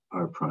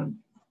r prime.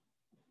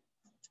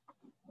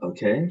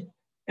 Okay,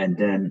 and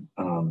then,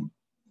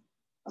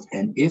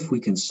 and if we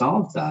can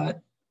solve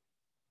that,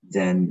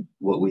 then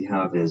what we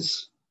have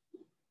is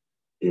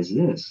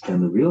this.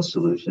 Then the real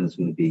solution is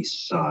going to be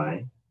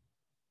psi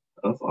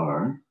of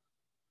r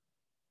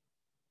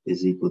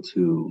is equal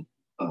to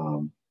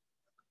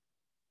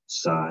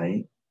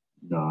psi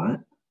naught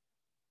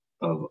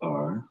of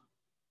r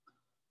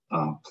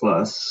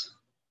plus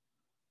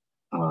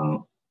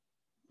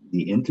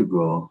the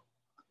integral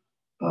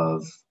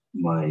of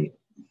my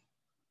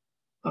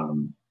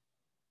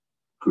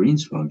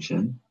Green's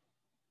function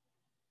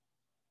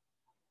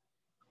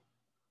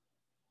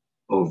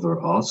over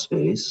all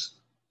space,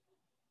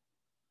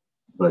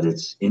 but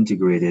it's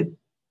integrated,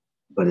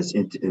 but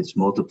it's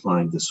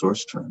multiplying the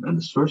source term, and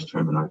the source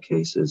term in our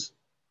case is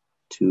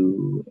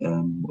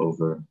 2m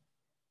over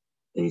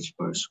h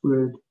bar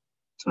squared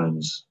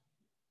times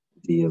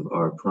v of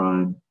r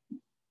prime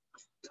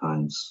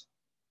times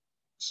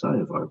psi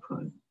of r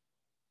prime.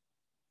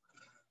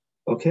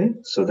 Okay,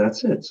 so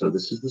that's it. So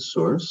this is the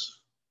source.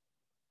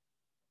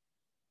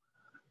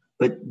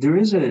 But there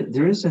is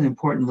an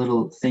important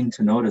little thing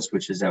to notice,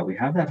 which is that we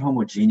have that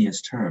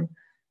homogeneous term.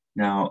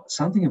 Now,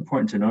 something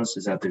important to notice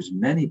is that there's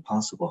many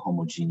possible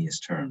homogeneous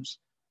terms.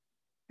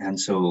 And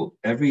so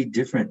for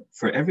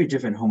every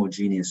different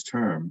homogeneous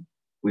term,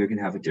 we're going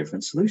to have a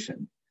different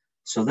solution.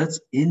 So let's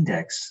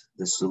index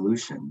the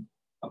solution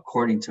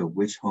according to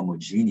which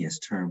homogeneous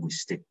term we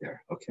stick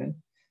there, okay?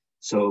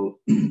 So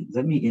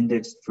let me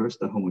index first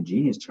the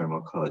homogeneous term,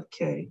 I'll call it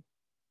K.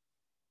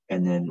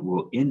 And then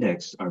we'll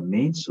index our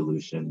main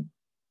solution,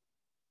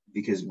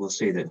 because we'll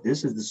say that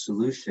this is the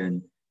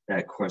solution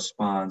that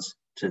corresponds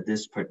to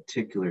this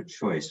particular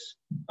choice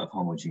of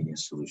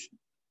homogeneous solution.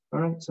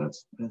 All right, so I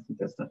think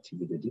that's not too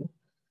big a deal.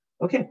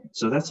 Okay,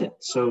 so that's it.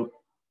 So,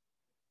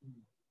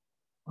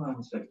 hold on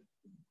a second.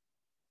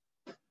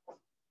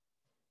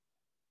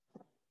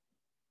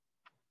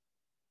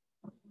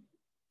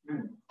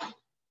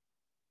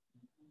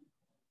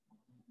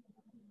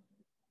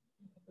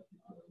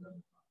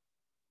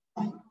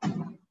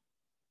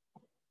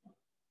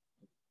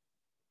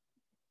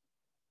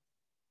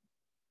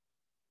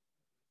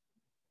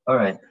 All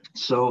right,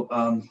 so,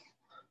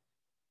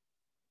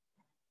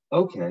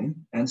 okay,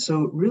 and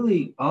so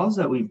really all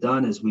that we've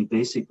done is we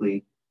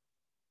basically,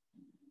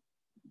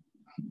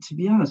 to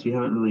be honest, we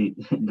haven't really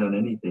done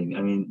anything.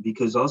 I mean,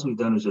 because all we've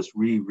done is just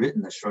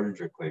rewritten the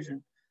Schrodinger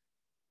equation.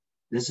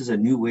 This is a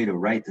new way to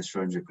write the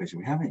Schrodinger equation.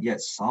 We haven't yet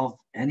solved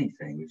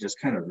anything. We've just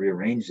kind of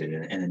rearranged it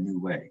in a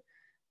new way,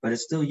 but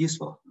it's still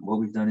useful. What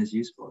we've done is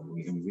useful.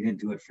 We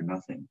didn't do it for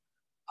nothing.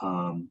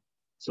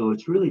 So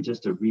it's really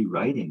just a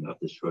rewriting of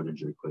the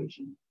Schrodinger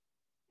equation.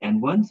 And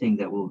one thing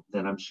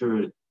that I'm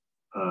sure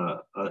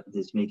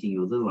is making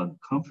you a little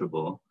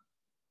uncomfortable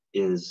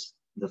is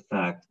the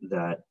fact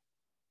that,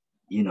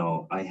 you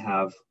know, I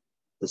have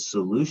the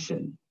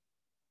solution.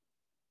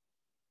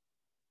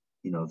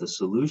 You know, the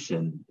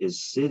solution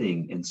is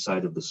sitting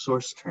inside of the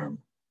source term.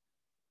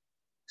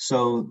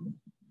 So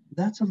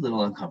that's a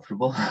little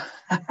uncomfortable,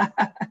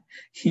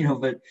 you know,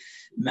 but,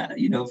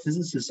 you know,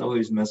 physicists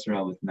always mess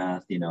around with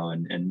math, you know,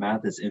 and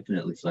math is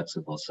infinitely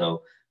flexible.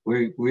 So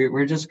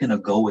we're just going to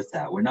go with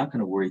that. We're not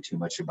going to worry too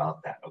much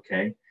about that,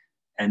 okay?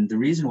 And the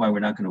reason why we're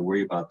not going to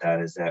worry about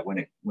that is that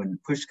when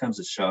push comes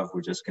to shove,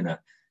 we're just going to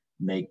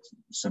make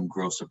some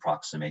gross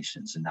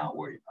approximations and not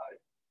worry about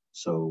it.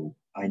 So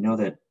I know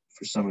that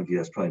for some of you,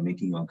 that's probably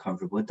making you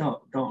uncomfortable.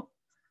 Don't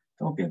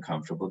be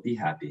uncomfortable. Be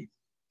happy.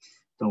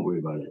 Don't worry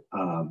about it.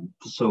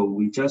 So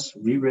we just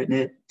rewritten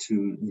it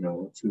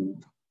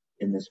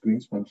in this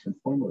Green's function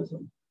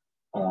formalism.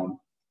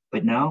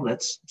 But now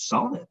let's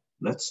solve it.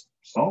 Let's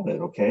solve it.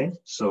 Okay.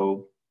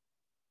 So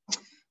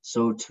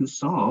to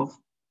solve,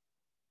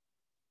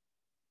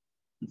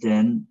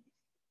 then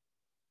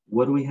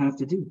what do we have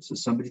to do? So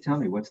somebody tell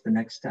me, what's the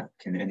next step?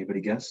 Can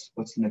anybody guess?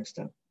 What's the next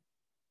step?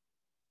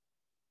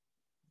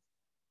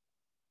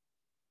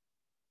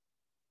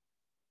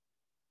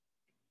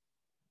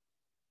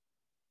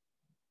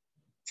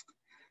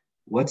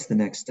 What's the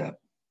next step?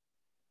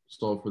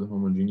 Solve for the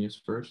homogeneous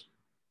first.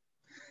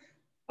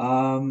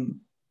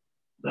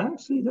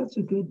 Actually,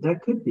 that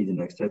could be the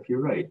next step.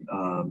 You're right.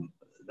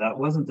 That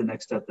wasn't the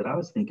next step that I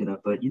was thinking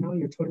of, but you know,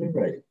 you're totally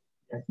right.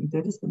 I think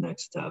that is the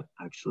next step,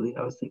 actually.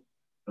 I was thinking,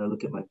 when I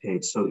look at my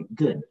page. So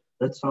good,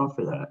 let's solve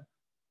for that.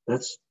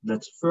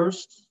 Let's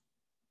first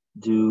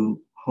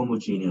do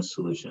homogeneous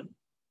solution.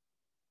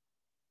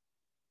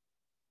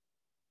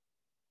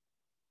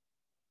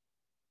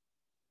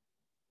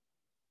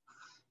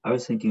 I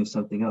was thinking of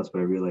something else, but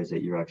I realized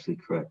that you're actually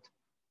correct.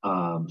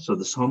 So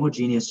this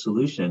homogeneous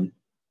solution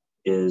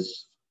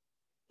is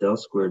del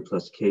squared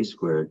plus k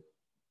squared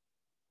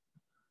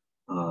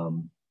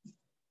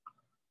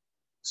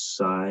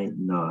psi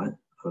naught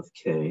of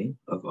k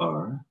of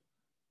r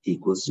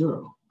equals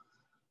 0.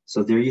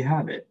 So there you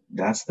have it.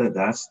 That's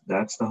the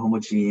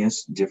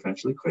homogeneous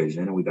differential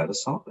equation, and we got to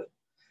solve it.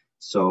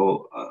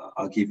 So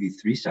I'll give you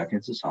 3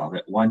 seconds to solve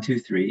it. 1, 2,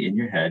 3 in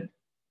your head.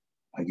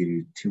 I'll give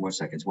you 2 more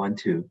seconds. 1,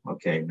 2.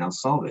 Okay, now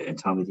solve it and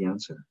tell me the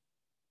answer.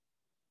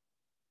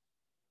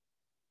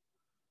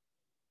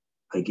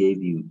 I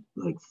gave you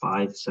like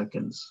 5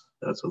 seconds.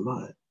 That's a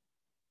lot.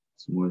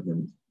 It's more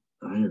than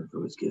I ever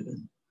was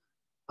given.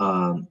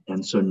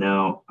 And so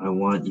now I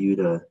want you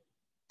to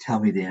tell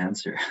me the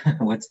answer.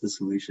 What's the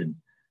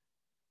solution?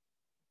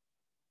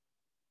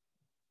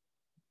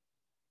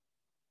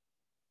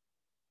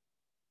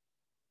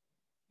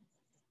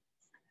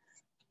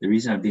 The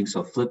reason I'm being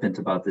so flippant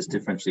about this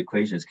differential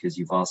equation is because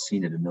you've all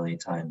seen it a million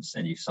times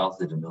and you've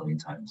solved it a million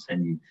times.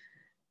 And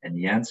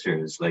the answer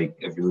is like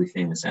a really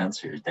famous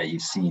answer that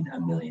you've seen a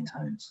million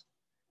times.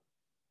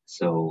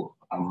 So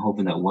I'm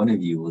hoping that one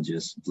of you will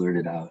just blurt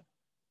it out.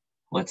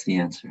 What's the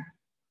answer?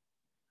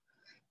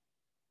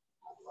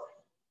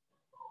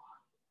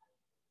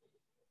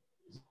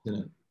 Isn't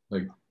it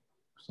like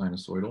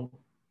sinusoidal?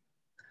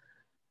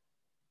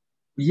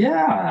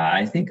 Yeah,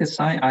 I think a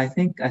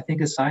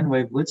sine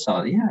wave would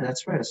solve. Yeah,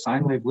 that's right. A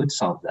sine wave would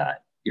solve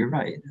that. You're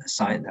right.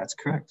 That's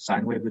correct.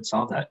 Sine wave would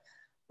solve that.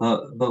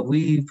 But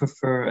we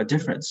prefer a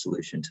different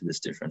solution to this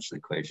differential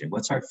equation.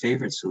 What's our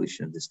favorite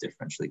solution of this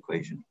differential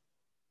equation?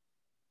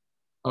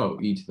 Oh,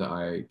 e to the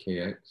I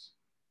kx.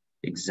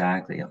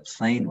 Exactly, a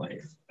plane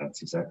wave.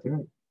 That's exactly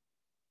right.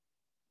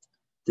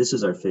 This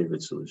is our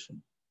favorite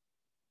solution.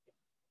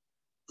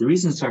 The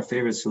reason it's our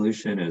favorite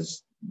solution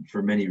is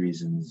for many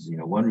reasons. You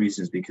know, one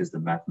reason is because the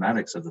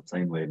mathematics of the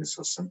plane wave is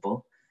so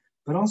simple,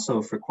 but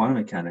also for quantum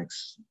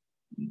mechanics,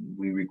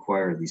 we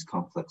require these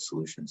complex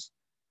solutions.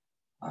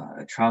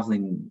 A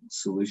traveling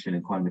solution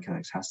in quantum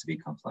mechanics has to be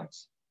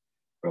complex,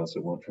 or else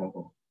it won't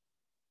travel.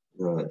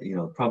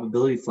 The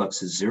probability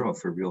flux is 0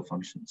 for real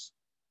functions.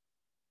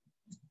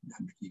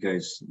 You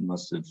guys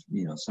must have,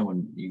 you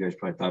guys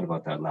probably thought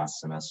about that last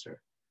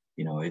semester.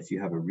 You know, if you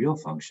have a real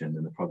function,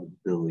 then the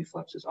probability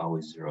flux is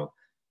always 0.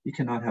 You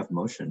cannot have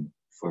motion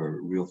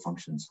for real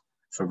functions,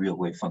 for real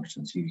wave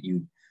functions.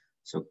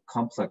 So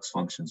complex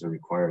functions are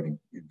required in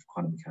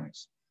quantum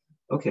mechanics.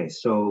 Okay,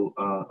 so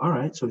all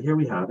right, so here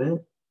we have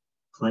it.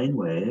 Plane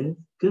wave,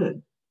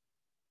 good.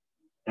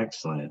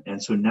 Excellent.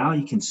 And so now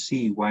you can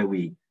see why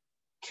we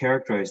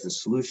characterize the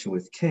solution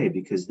with K,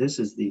 because this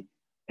is the,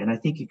 and I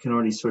think you can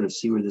already sort of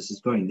see where this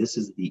is going. This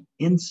is the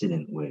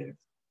incident wave.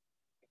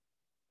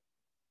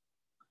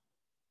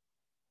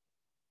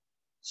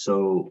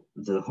 So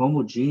the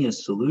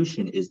homogeneous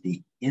solution is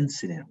the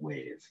incident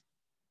wave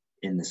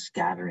in the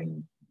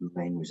scattering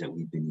language that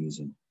we've been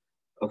using.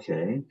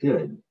 Okay,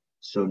 good.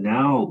 So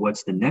now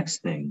what's the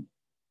next thing?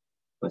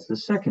 What's the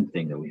second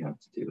thing that we have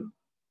to do?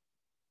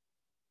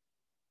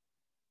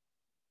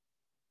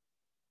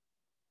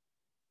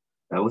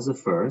 That was the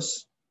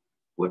first.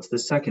 What's the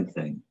second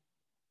thing?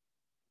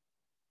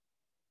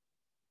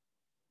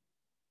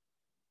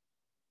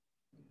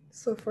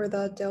 So for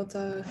the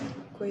delta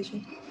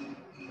equation.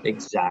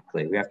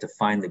 Exactly. We have to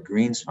find the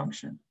Green's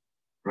function.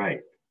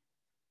 Right.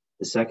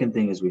 The second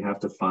thing is we have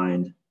to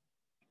find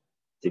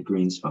the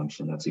Green's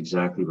function. That's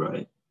exactly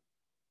right.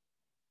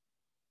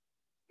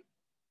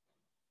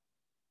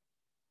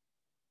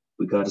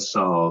 We got to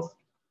solve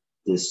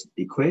this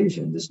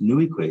equation, this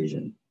new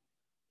equation,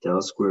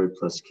 del squared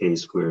plus k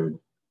squared.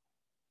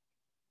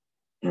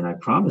 And I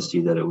promised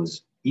you that it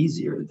was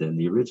easier than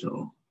the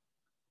original.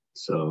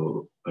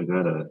 So I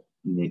got to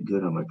make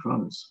good on my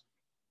promise.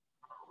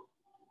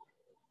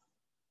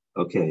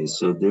 Okay,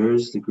 so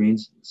there's the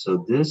Green's.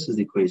 So this is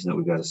the equation that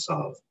we got to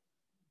solve.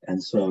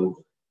 And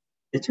so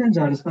it turns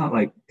out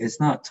it's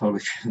not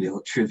totally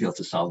trivial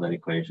to solve that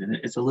equation.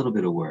 It's a little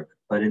bit of work,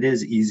 but it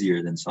is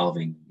easier than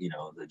solving,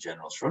 the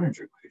general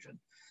Schrodinger equation.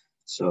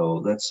 So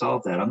let's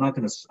solve that. I'm not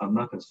going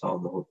to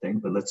solve the whole thing,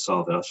 but let's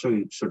solve it. I'll show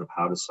you sort of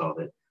how to solve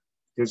it.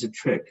 There's a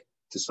trick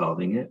to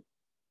solving it.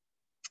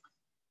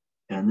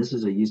 And this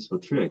is a useful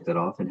trick that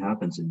often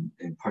happens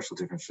in partial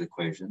differential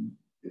equation.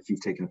 If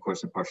you've taken a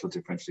course in partial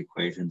differential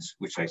equations,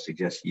 which I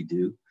suggest you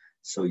do,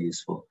 so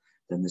useful,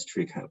 then this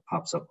trick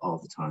pops up all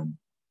the time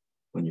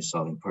when you're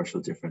solving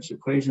partial differential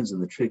equations.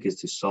 And the trick is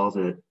to solve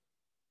it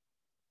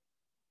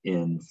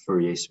in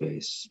Fourier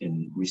space,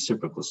 in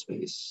reciprocal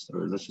space,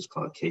 or let's just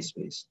call it K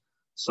space.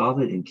 Solve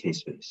it in K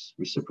space,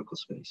 reciprocal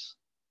space.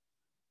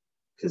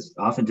 because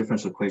often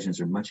differential equations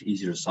are much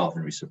easier to solve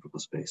in reciprocal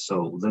space.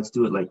 So let's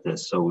do it like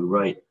this. So we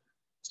write,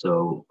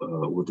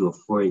 we'll do a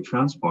Fourier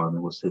transform,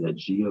 and we'll say that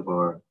g of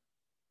r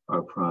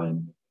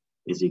prime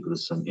is equal to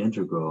some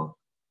integral.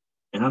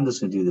 And I'm just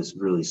going to do this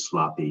really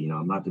sloppy. You know,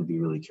 I'm not going to be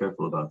really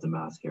careful about the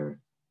math here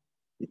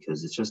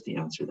because it's just the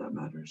answer that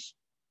matters.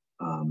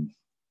 And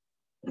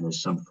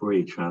there's some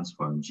Fourier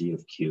transform g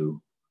of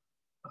q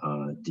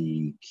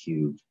d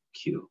cubed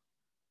q.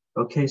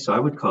 Okay, so I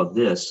would call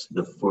this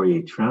the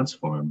Fourier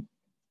transform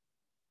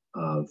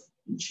of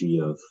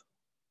g of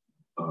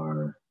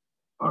r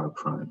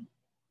prime.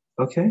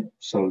 Okay,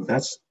 so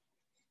that's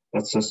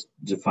just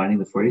defining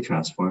the Fourier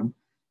transform,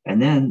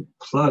 and then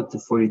plug the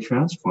Fourier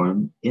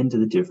transform into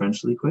the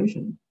differential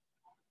equation.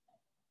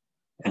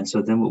 And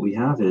so then what we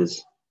have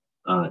is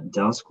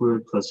del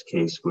squared plus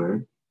k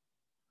squared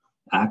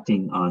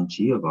acting on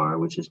g of r,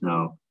 which is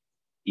now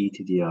e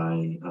to the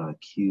I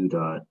q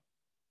dot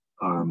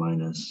r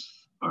minus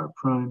r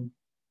prime,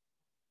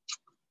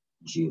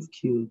 g of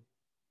q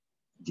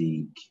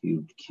d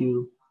cubed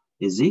q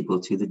is equal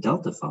to the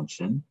delta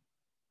function.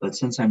 But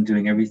since I'm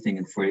doing everything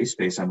in Fourier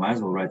space, I might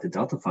as well write the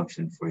delta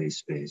function in Fourier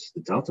space.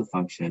 The delta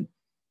function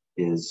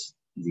is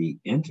the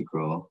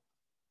integral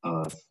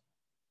of,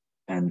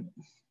 and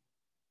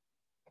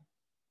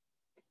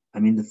I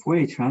mean the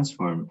Fourier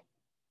transform,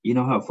 you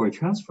know how Fourier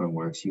transform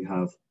works. You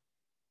have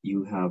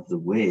the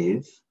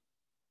wave,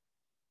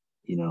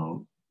 you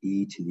know,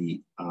 e to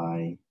the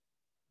I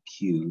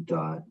q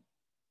dot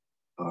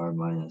r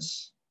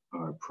minus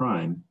r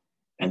prime,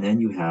 and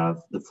then you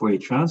have the Fourier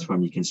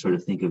transform. You can sort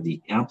of think of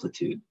the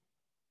amplitude,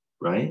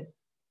 right?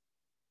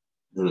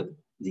 The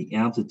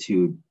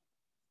amplitude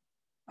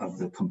of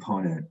the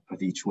component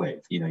of each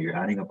wave. You know, you're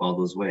adding up all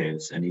those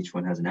waves, and each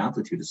one has an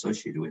amplitude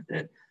associated with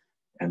it,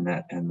 and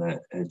the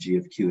g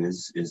of q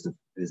is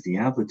the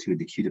amplitude,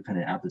 the q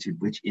dependent amplitude,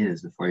 which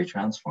is the Fourier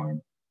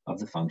transform of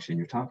the function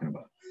you're talking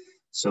about.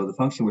 So the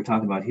function we're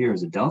talking about here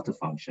is a delta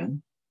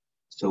function.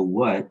 So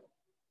what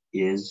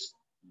is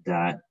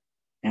that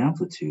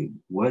amplitude?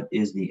 What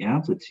is the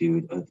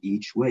amplitude of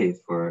each wave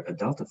for a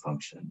delta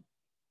function?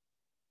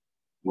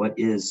 What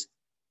is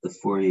the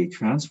Fourier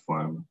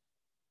transform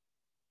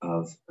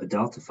of a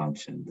delta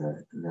function,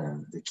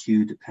 the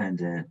q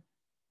dependent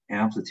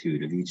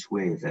amplitude of each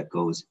wave that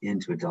goes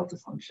into a delta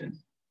function?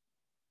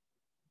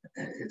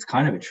 It's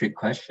kind of a trick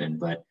question,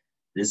 but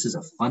this is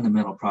a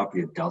fundamental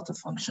property of delta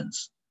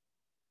functions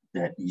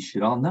that you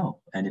should all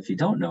know. And if you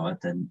don't know it,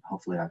 then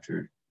hopefully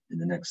in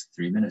the next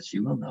 3 minutes,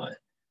 you will know it.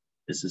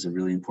 This is a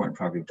really important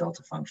property of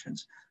delta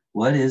functions.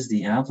 What is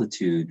the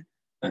amplitude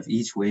of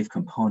each wave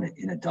component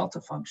in a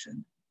delta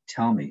function?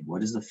 Tell me,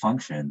 what is the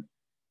function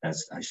that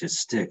I should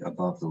stick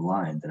above the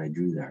line that I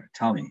drew there?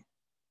 Tell me.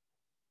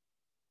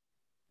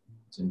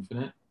 It's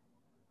infinite.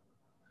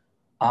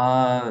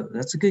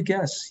 That's a good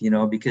guess, you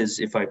know, because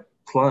if I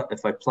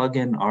plug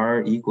in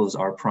r equals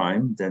r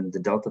prime, then the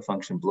delta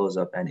function blows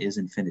up and is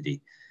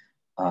infinity.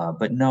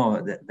 But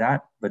no,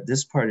 but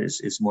this part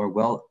is more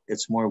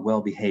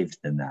well behaved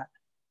than that.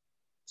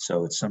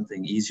 So it's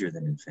something easier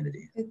than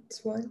infinity.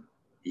 It's 1.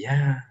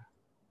 Yeah.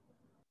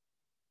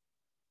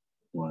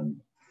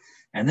 1.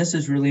 And this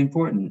is really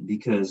important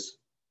because,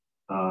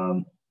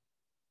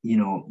 you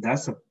know,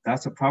 that's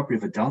a property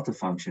of a delta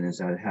function, is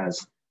that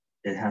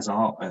it has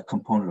a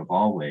component of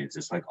all waves.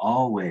 It's like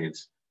all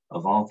waves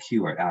of all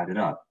q are added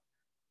up.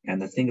 And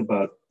the thing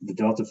about the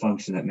delta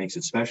function that makes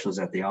it special is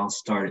that they all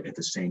start at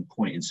the same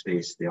point in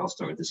space. They all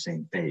start with the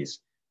same phase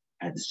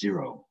at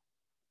 0,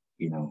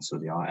 you know, so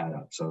they all add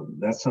up. So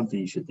that's something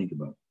you should think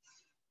about.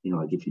 You know,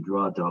 like if you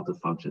draw a delta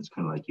function, it's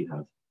kind of like you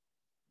have,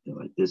 you know,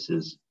 like this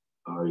is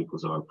r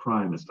equals r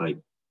prime. It's like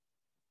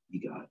you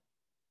got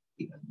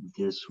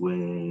this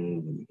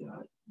wave, and you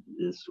got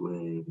this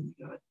wave, and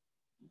you got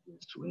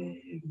this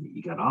wave, and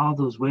you got all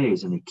those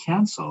waves, and they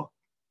cancel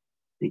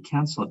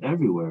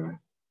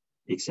everywhere,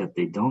 except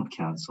they don't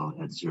cancel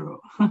at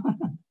 0.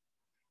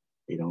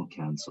 They don't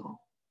cancel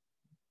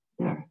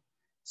there.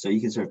 So you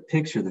can sort of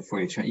picture the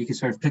Fourier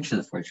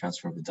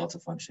transform of the delta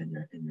function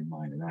in your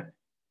mind, and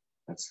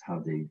that's why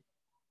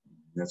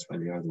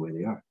they are the way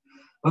they are.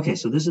 Okay,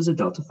 so this is a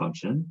delta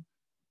function,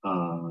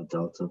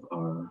 delta of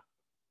r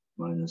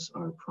minus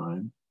r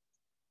prime.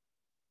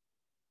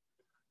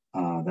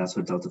 That's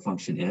what delta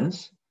function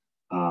is.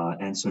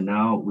 And so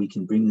now we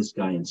can bring this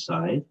guy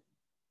inside.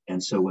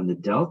 And so when the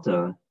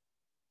delta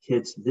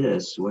hits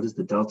this, what does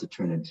the delta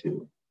turn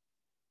into?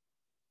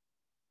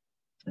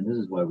 And this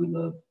is why we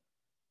love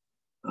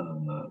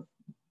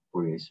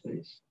Fourier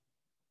space.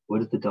 What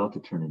does the delta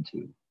turn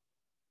into?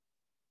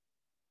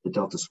 The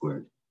delta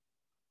squared.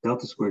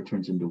 Delta squared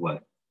turns into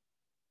what?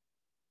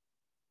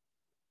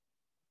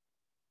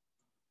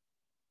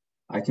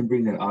 I can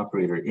bring that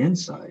operator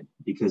inside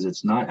because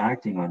it's not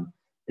acting on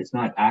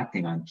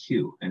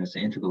q, and it's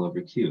the integral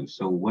over q.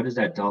 So what does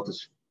that delta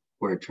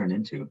squared turn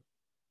into?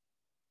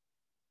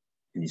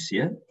 Can you see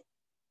it?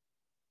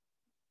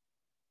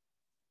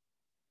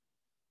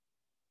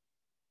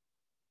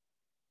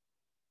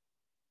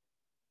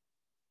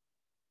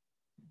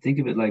 Think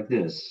of it like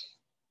this.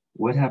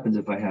 what happens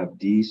if I have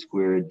d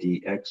squared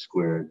dx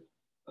squared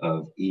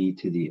of e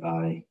to the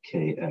I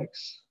kx?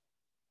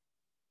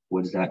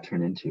 What does that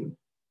turn into?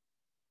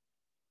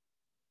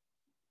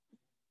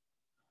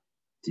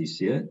 Do you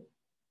see it?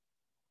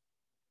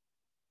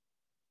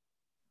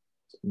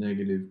 It's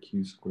negative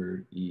q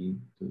squared e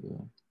to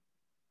the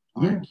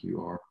Yeah.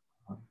 iqr.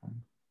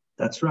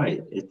 That's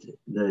right.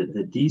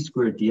 The d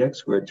squared dx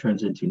squared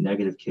turns into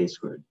negative k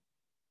squared.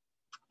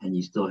 And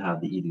you still have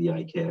the e to the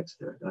I kx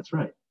there. That's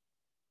right.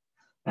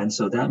 And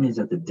so that means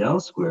that the del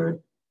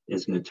squared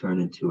is going to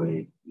turn into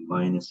a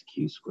minus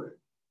q squared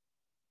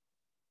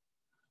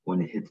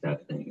when it hits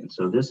that thing. And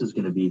so this is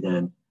going to be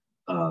then,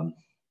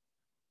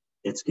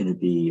 it's going to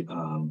be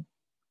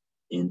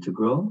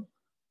integral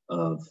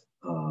of,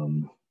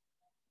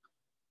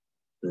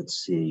 let's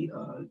see,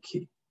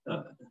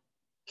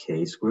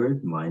 k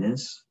squared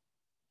minus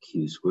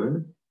q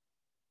squared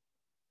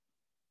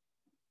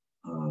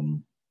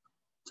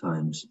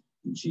times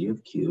g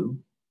of q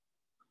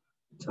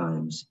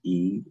times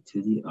e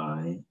to the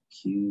I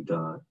q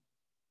dot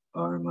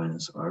r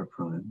minus r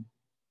prime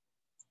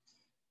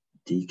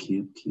d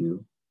cubed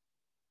q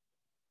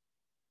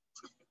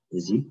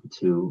is equal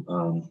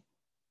to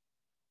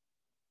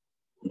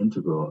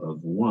integral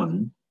of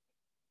 1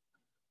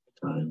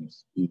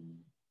 times e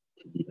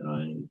to the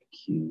I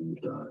q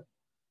dot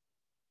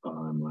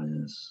r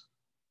minus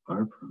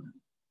r prime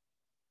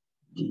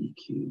d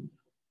cubed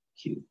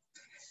q.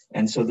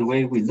 And so the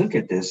way we look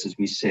at this is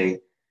we say,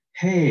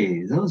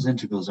 hey, those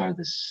integrals are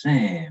the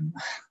same.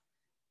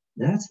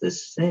 That's the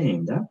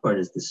same. That part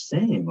is the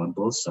same on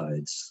both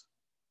sides.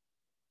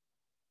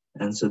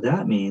 And so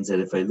that means that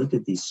if I look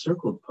at these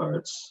circled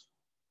parts,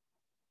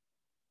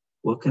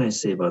 what can I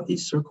say about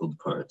these circled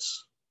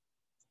parts?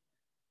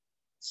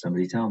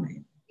 Somebody tell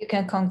me. You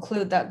can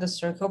conclude that the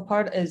circle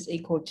part is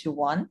equal to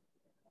 1.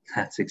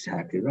 That's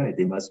exactly right.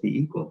 They must be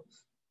equal.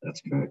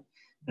 That's correct.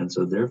 And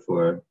so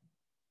therefore,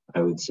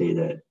 I would say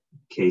that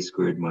k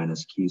squared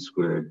minus q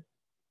squared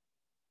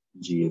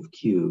g of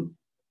q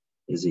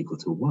is equal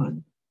to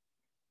 1,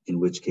 in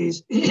which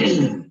case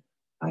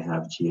I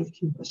have g of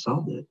q. I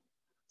solved it.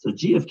 So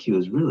g of q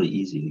is really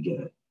easy to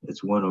get.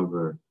 It's 1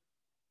 over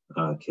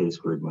k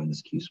squared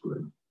minus q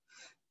squared.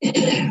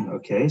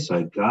 Okay, so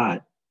I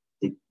got,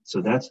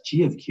 so that's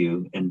g of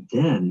q. And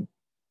then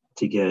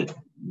to get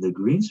the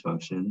Green's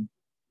function,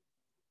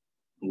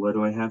 what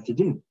do I have to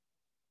do?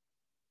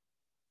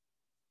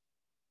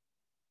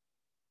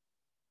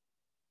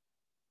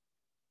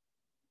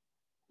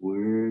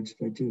 Where did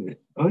I do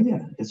it? Oh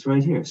yeah, it's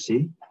right here,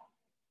 see?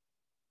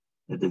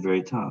 At the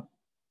very top.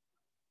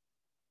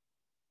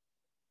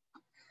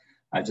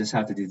 I just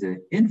have to do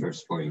the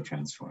inverse Fourier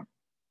transform.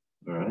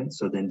 All right,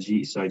 so then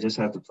g, so I just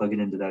have to plug it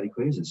into that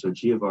equation. So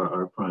g of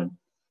r prime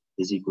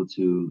is equal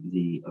to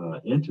the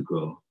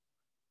integral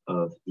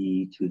of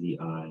e to the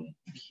I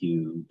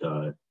q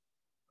dot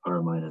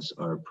r minus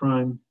r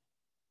prime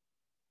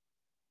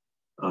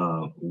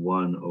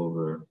 1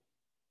 over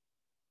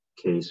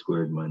k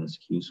squared minus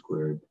q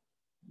squared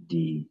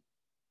d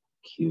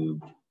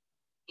cubed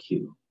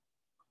q.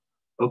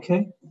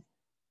 Okay,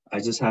 I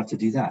just have to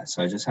do that.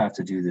 So I just have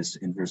to do this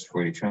inverse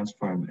Fourier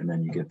transform, and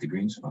then you get the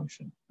Green's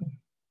function.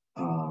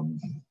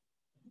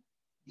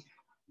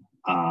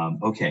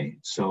 Okay,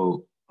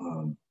 so,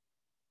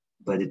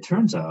 but it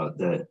turns out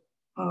that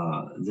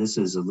this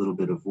is a little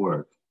bit of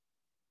work.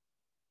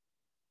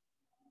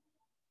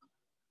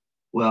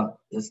 Well,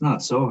 it's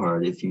not so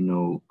hard if you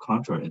know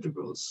contour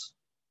integrals.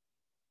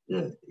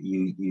 The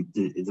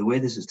way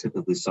this is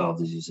typically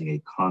solved is using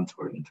a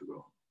contour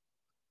integral.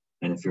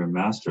 And if you're a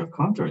master of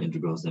contour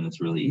integrals, then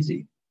it's really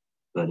easy.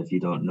 But if you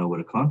don't know what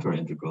a contour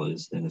integral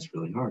is, then it's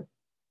really hard.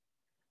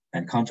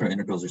 And contour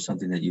integrals are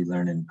something that you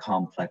learn in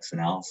complex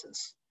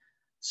analysis.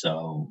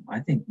 So I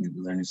think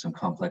learning some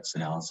complex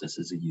analysis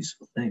is a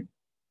useful thing.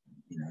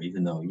 You know,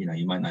 even though, you know,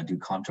 you might not do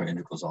contour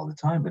integrals all the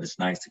time, but it's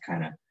nice to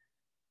kind of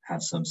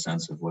have some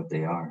sense of what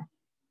they are.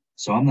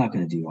 So I'm not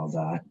going to do all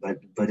that,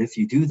 but if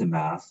you do the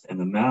math, and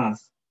the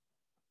math,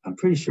 I'm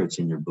pretty sure it's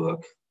in your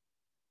book.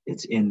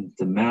 It's in,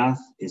 the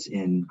math is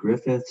in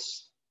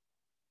Griffith's,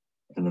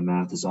 and the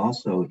math is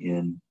also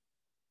in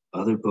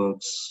other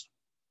books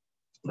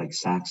like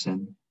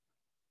Saxon.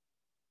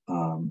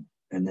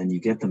 And then you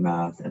get the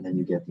math, and then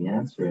you get the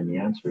answer, and the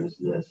answer is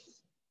this.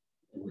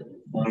 And the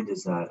point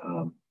is that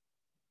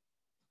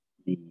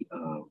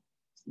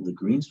the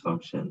Green's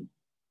function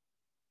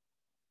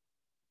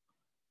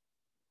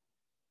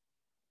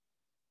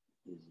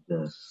is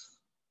this,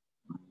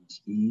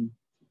 minus e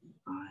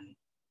I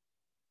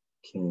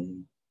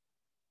k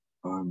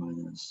r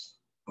minus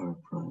r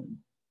prime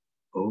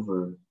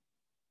over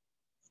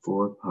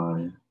 4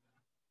 pi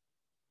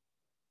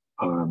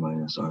r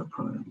minus r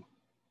prime.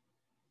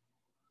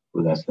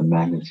 Well, that's the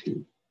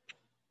magnitude.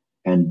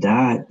 And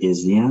that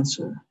is the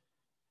answer.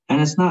 And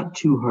it's not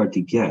too hard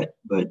to get,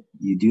 but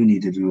you do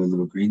need to do a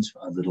little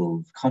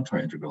contour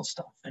integral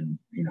stuff. And,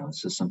 you know, it's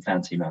just some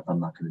fancy math. I'm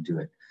not going to do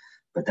it,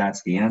 but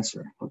that's the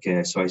answer.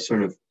 Okay, so I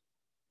sort of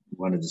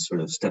wanted to sort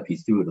of step you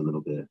through it a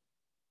little bit.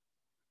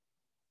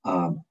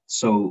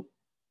 So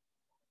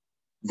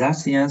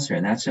That's the answer,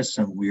 and that's just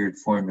some weird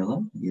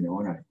formula, you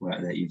know,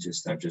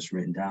 that I've just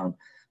written down.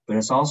 But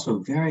it's also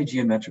very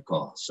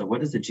geometrical. So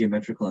what is the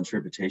geometrical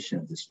interpretation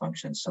of this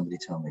function? Somebody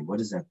tell me,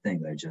 what is that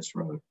thing that I just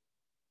wrote?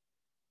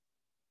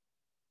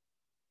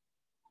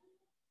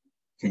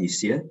 Can you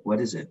see it?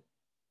 What is it?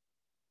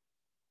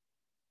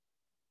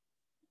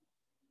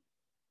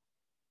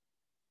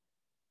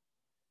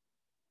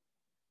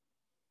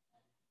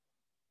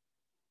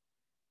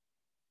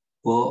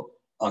 Well,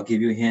 I'll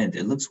give you a hint.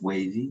 It looks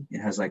wavy. It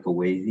has like a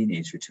wavy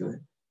nature to it.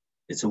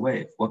 It's a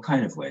wave. What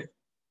kind of wave?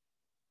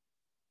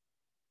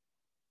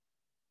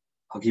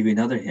 I'll give you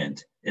another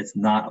hint. It's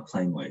not a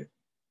plane wave.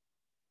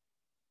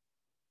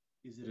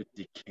 Is it a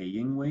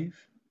decaying wave?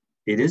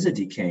 It is a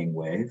decaying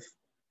wave,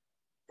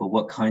 but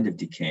what kind of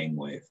decaying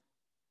wave?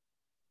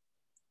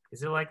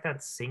 Is it like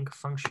that sinc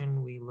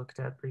function we looked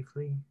at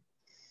briefly?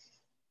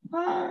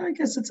 I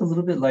guess it's a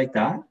little bit like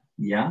that.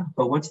 Yeah,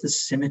 but what's the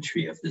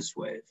symmetry of this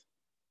wave?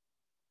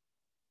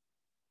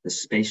 The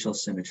spatial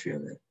symmetry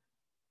of it.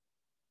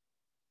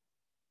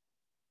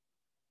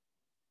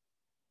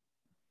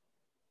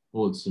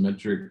 Well, it's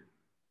symmetric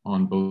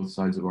on both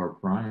sides of our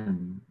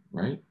prime,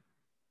 right?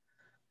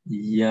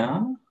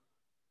 Yeah,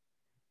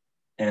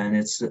 and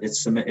it's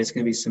going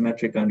to be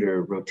symmetric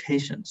under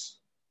rotations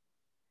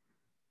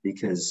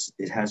because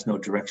it has no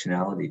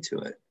directionality to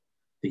it,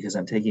 because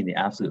I'm taking the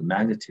absolute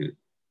magnitude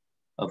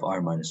of r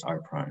minus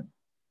r prime.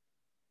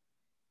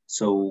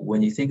 So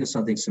when you think of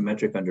something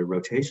symmetric under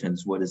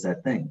rotations, what is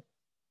that thing?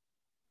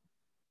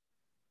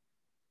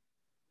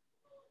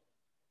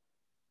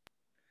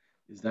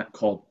 Is that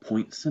called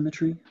point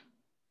symmetry?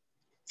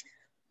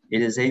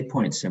 It is a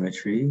point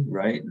symmetry,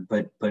 right?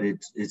 But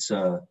it's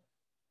a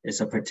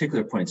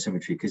particular point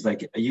symmetry, because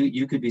like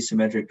you could be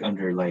symmetric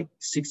under like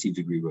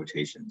 60-degree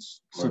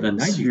rotations. So then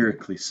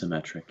spherically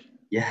symmetric.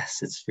 Yes,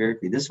 it's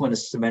spherically. This one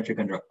is symmetric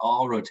under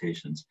all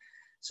rotations.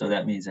 So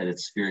that means that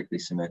it's spherically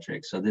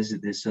symmetric. So this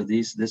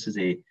is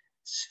a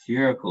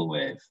spherical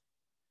wave,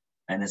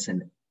 and it's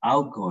an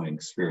outgoing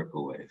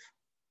spherical wave.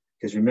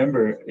 Because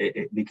remember,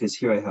 because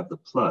here I have the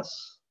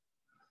plus,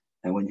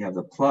 and when you have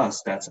the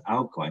plus, that's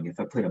outgoing. If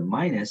I put a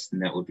minus, then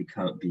that would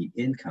be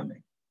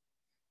incoming.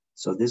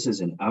 So this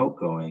is an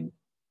outgoing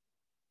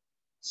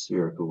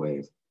spherical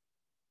wave.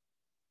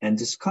 And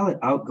just call it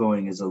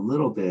outgoing is a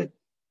little bit,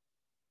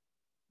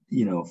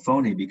 you know,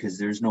 phony, because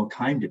there's no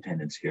time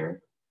dependence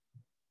here.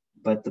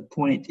 But the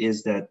point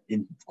is that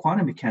in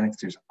quantum mechanics,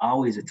 there's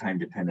always a time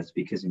dependence,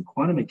 because in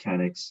quantum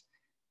mechanics,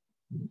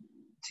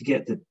 to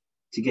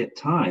get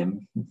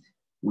time,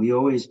 we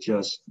always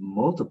just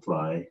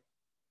multiply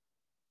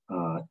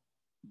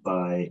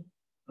by,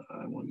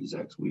 I won't use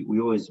x,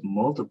 we always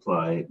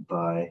multiply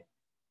by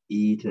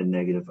e to the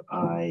negative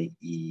I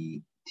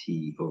e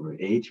t over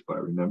h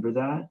bar. Remember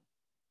that?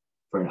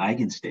 For an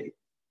eigenstate.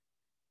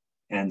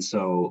 And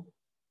so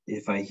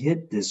if I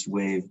hit this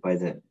wave by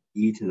the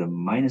e to the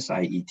minus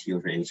I e t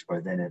over h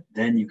bar,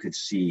 then you could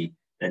see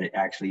that it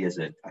actually is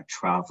a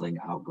traveling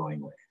outgoing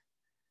wave.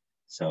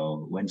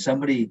 So when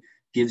somebody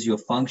gives you a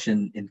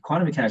function in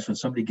quantum mechanics, when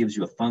somebody gives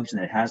you a function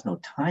that has no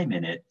time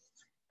in it,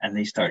 and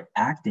they start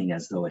acting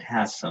as though it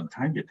has some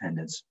time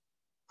dependence,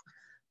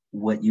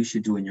 what you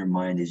should do in your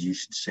mind is you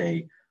should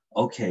say,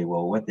 okay,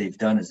 well, what they've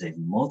done is they've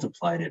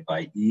multiplied it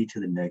by e to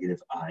the negative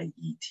I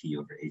e t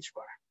over h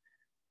bar,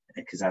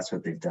 because that's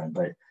what they've done.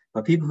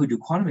 But people who do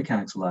quantum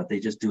mechanics a lot, they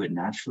just do it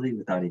naturally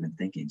without even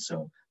thinking.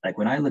 So like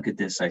when I look at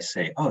this, I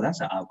say, oh, that's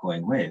an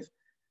outgoing wave.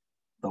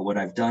 But what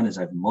I've done is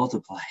I've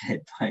multiplied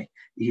it by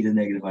e to the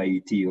negative I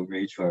e t over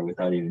h bar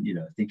without even, you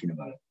know, thinking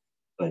about it.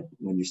 But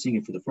when you're seeing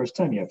it for the first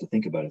time, you have to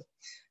think about it.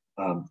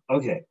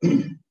 Okay,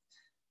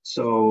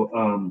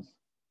 so,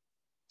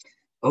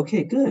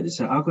 okay, good. It's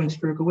an outgoing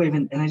spherical wave.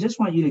 And I just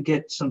want you to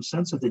get some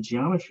sense of the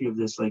geometry of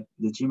this, like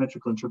the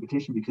geometrical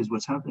interpretation, because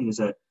what's happening is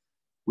that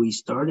we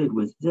started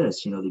with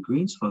this, you know, the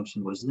Green's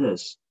function was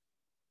this.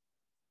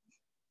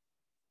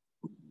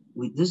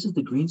 This is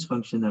the Green's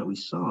function that we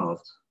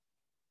solved.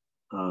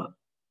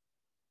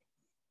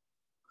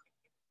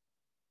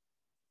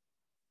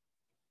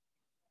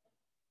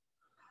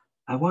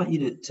 I want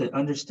you to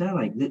understand,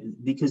 like,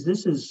 because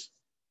this is,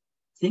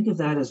 think of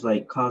that as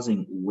like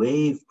causing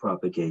wave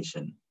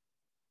propagation.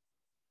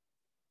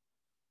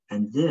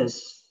 And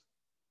this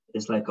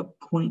is like a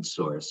point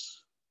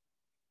source.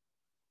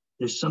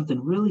 There's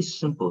something really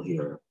simple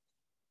here.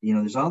 You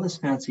know, there's all this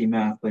fancy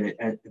math, but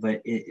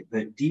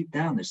deep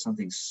down, there's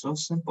something so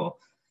simple,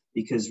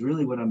 because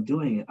really what I'm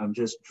doing, I'm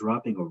just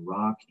dropping a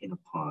rock in a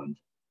pond.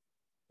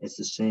 It's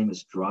the same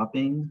as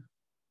dropping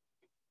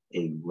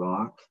a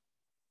rock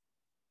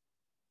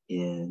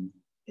in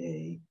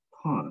a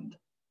pond.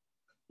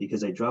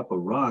 Because I drop a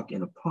rock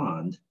in a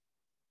pond,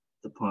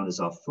 the pond is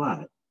all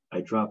flat.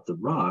 I drop the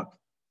rock,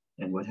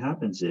 and what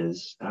happens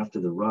is after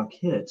the rock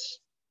hits,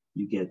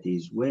 you get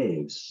these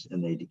waves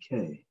and they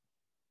decay.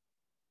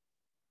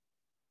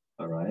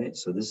 All right,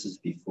 so this is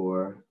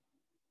before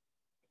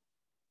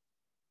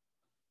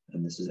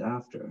and this is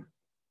after.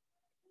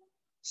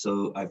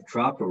 So I've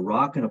dropped a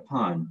rock in a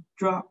pond,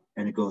 drop,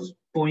 and it goes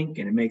boink,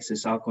 and it makes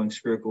this outgoing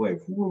spherical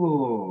wave.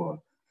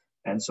 Whoa.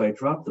 And so I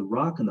dropped the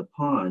rock in the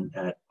pond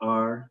at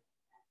R.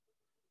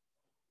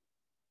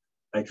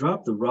 I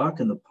dropped the rock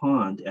in the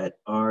pond at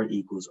R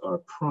equals R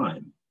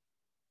prime.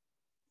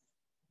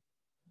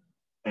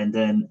 And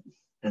then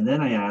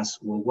I asked,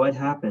 well, what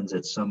happens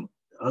at some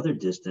other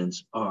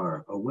distance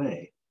R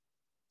away?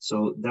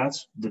 So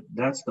that's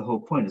the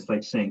whole point. It's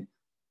like saying,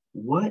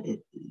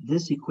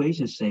 this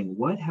equation is saying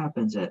what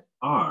happens at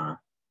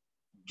R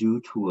due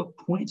to a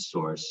point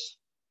source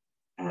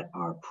at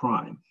R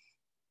prime.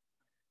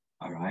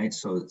 All right,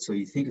 so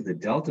you think of the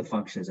delta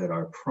functions at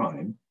R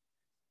prime,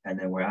 and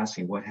then we're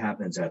asking what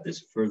happens at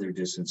this further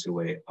distance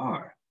away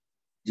R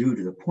due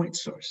to the point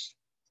source.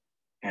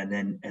 And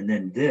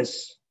then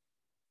this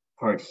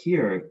part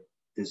here,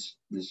 this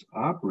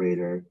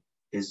operator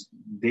is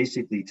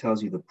basically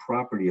tells you the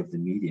property of the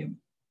medium.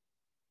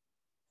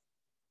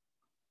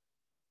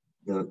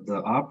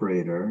 The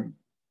operator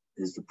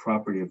is the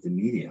property of the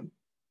medium.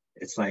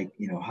 It's like,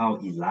 you know, how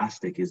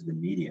elastic is the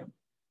medium?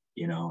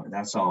 You know,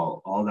 that's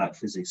all that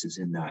physics is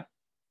in that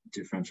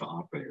differential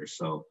operator.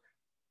 So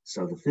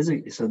the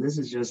physics, so this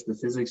is just the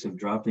physics of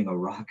dropping a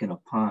rock in a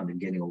pond and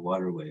getting a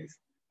water wave,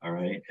 all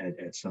right,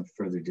 at some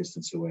further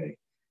distance away.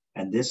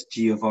 And this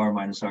G of R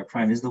minus R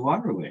prime is the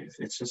water wave.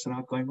 It's just an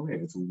outgoing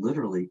wave. It's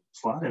literally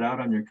plotted out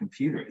on your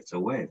computer. It's a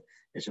wave.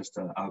 It's just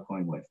an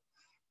outgoing wave.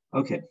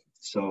 Okay,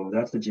 so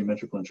that's the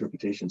geometrical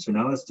interpretation. So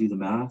now let's do the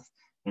math.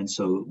 And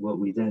so what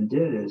we then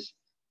did is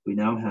we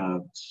now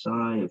have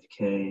psi of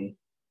K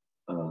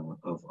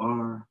of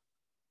R.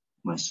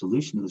 My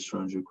solution to the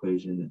Schrodinger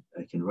equation,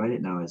 I can write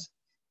it now as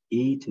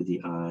e to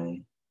the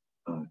I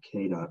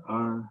K dot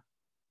R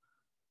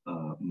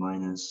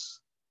minus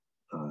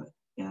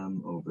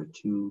m over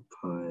 2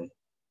 pi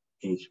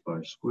h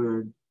bar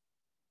squared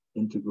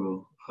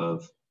integral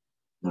of,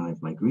 now I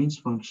have my Green's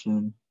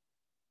function,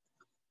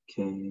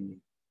 K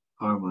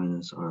R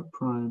minus R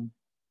prime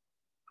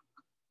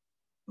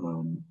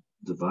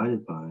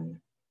divided by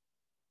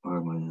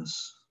R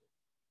minus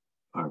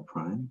R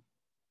prime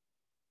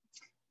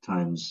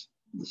times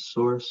the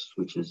source,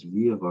 which is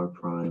V of R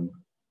prime,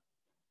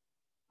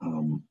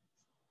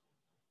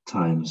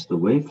 times the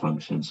wave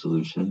function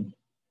solution,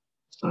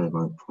 psi of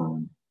R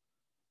prime,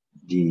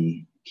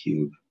 d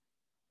cubed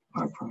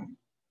R prime.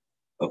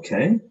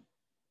 Okay,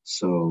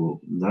 so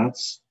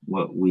that's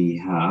what we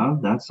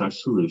have. That's our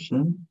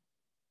solution.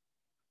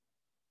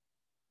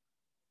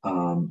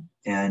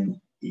 And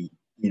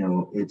you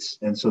know,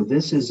 so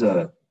this is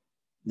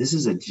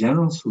a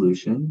general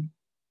solution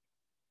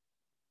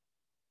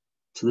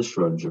to the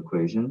Schrodinger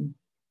equation.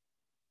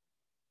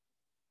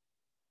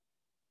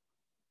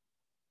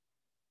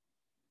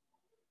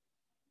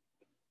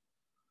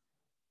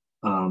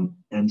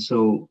 And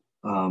so,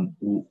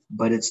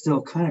 but it's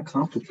still kind of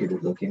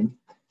complicated looking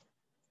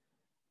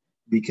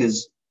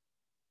because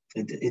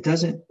it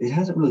hasn't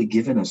really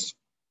given us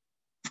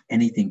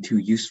anything too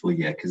useful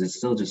yet, because it's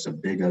still just a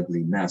big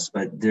ugly mess.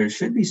 But there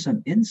should be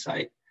some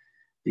insight,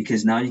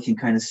 because now you can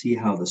kind of see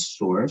how the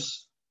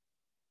source,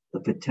 the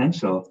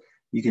potential,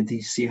 you can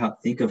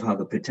think of how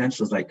the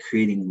potential is like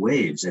creating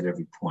waves at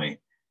every point,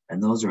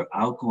 and those are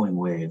outgoing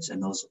waves,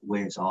 and those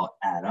waves all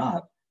add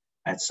up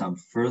at some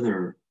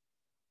further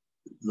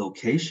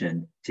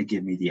location to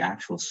give me the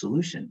actual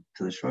solution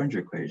to the Schrodinger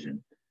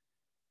equation.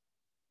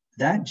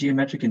 That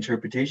geometric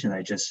interpretation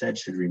I just said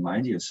should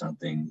remind you of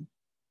something.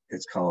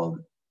 It's called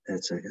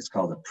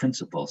a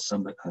principle,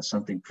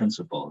 something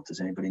principle.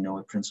 Does anybody know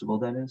what principle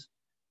that is?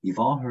 You've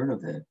all heard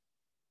of it.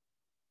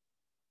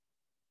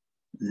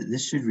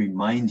 This should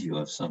remind you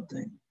of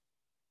something.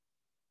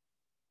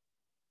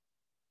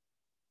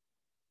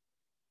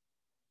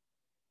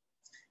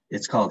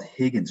 It's called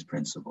Huygens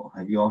principle.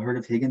 Have you all heard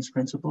of Huygens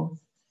principle?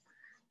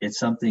 It's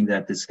something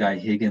that this guy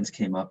Huygens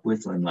came up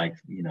with in, like,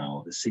 you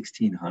know, the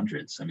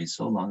 1600s. I mean,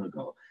 so long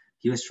ago.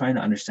 He was trying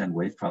to understand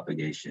wave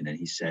propagation, and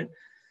he said,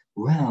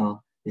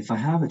 well, if I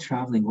have a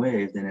traveling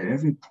wave, then at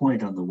every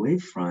point on the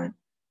wavefront,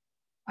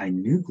 I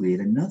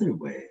nucleate another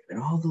wave,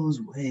 and all those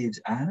waves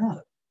add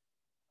up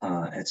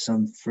at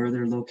some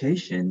further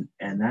location,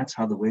 and that's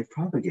how the wave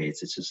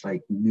propagates. It's just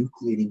like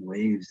nucleating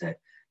waves that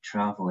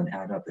travel and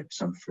add up at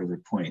some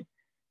further point.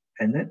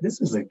 And this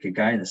is like a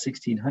guy in the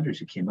 1600s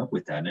who came up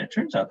with that. And it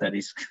turns out that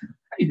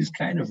he's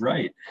kind of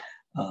right.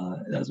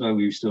 That's why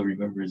we still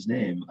remember his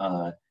name.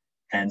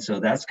 And so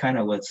that's kind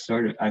of what's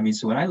sort of, I mean,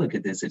 so when I look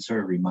at this, it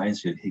sort of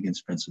reminds me of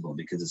Huygens principle,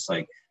 because it's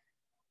like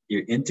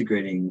you're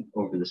integrating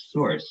over the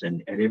source,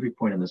 and at every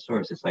point in the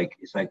source, it's like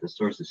the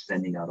source is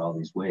sending out all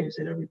these waves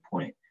at every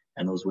point,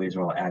 and those waves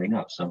are all adding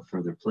up some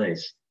further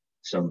place,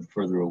 some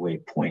further away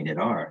point at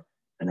R,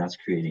 and that's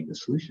creating the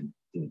solution,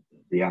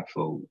 the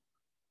actual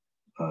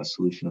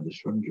solution of the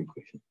Schrodinger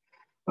equation.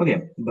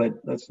 Okay, but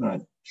let's not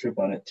trip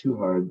on it too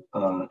hard.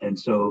 And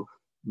so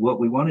what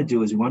we want to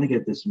do is we want to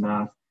get this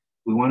math,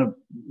 we want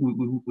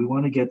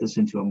to get this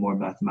into a more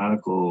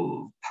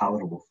mathematical,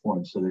 palatable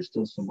form. So there's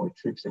still some more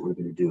tricks that we're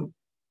going to do.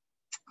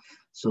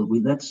 So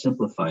let's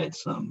simplify it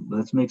some.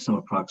 Let's make some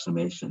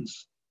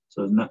approximations.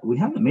 So we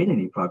haven't made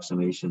any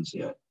approximations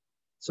yet.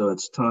 So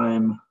it's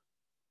time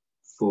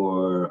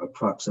for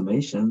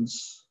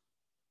approximations.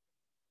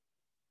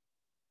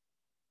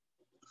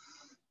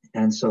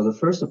 And so the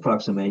first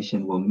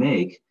approximation we'll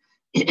make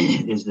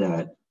is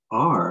that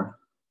R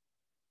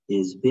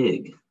is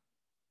big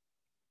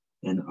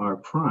and R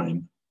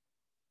prime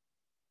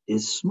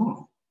is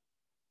small.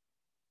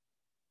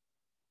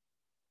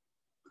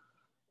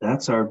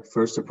 That's our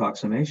first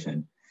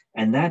approximation.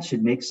 And that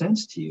should make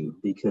sense to you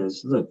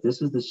because look,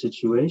 this is the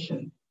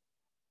situation.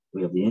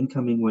 We have the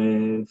incoming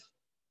wave,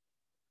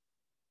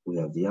 we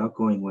have the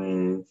outgoing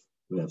wave,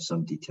 we have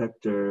some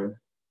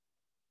detector,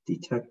 that's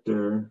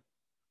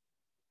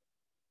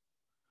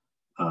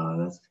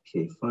the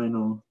K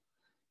final.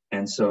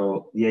 And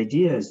so the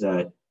idea is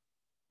that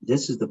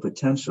this is the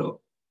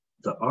potential.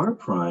 The R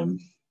prime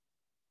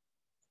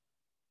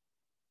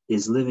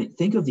is living,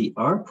 think of the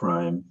R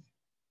prime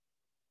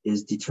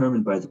is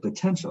determined by the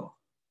potential,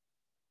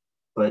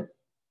 but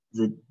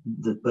the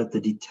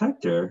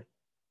detector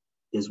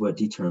is what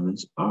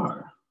determines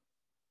R,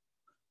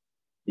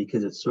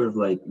 because it's sort of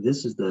like,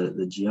 this is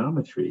the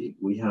geometry.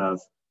 We have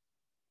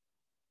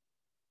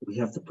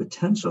the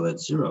potential at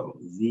 0,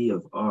 V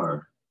of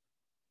R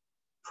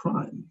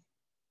prime.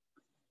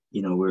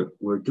 You know,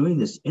 we're doing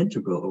this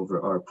integral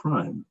over R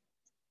prime,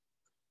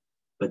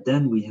 but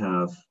then we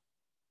have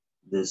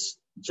this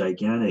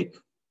gigantic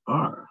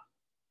R,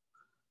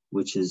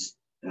 which is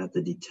at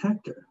the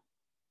detector,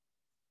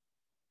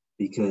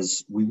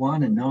 because we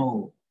want to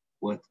know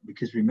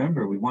because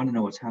remember, we want to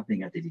know what's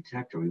happening at the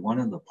detector. We want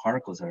to know the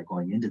particles that are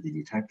going into the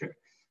detector.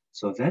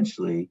 So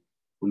eventually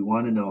we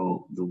want to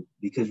know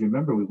because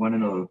remember,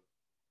 remember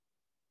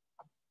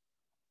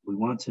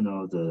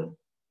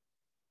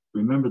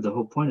the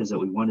whole point is that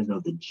we want to know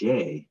the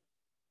J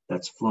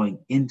that's flowing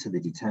into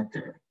the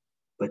detector.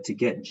 But to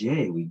get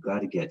J, we've got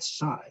to get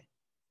psi.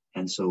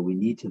 And so we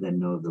need to then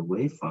know the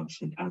wave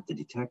function at the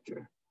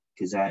detector,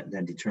 because that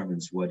then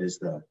determines what is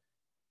the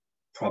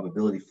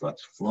probability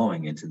flux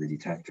flowing into the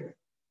detector.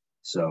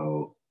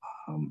 So,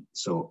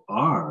 so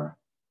R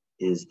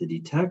is the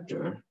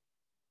detector,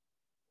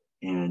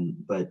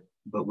 but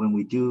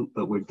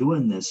we're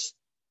doing this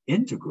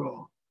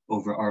integral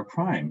over R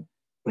prime.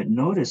 But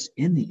notice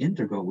in the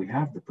integral we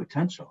have the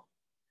potential,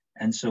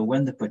 and so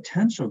when the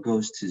potential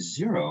goes to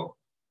 0,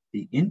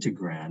 the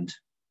integrand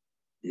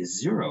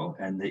is 0,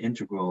 and the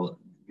integral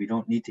we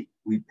don't need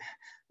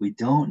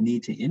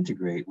to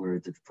integrate where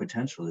the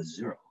potential is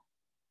 0.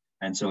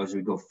 And so as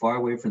we go far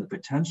away from the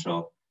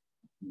potential,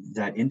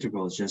 that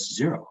integral is just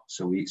 0.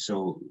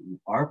 So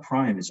R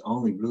prime is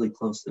only really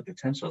close to the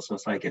potential. So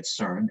it's like at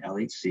CERN,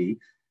 LHC,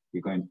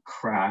 you're going to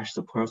crash,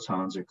 the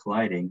protons are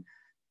colliding,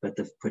 but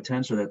the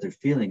potential that they're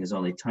feeling is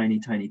only tiny,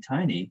 tiny,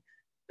 tiny.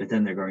 But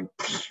then they're going,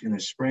 and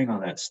they're spraying all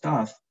that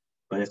stuff,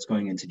 but it's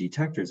going into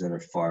detectors that are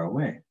far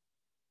away.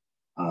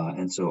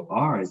 And so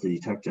R is the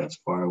detector that's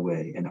far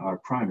away, and R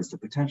prime is the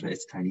potential.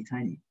 It's tiny,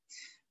 tiny.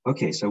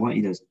 Okay, so I want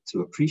you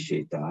to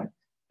appreciate that.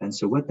 And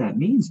so what that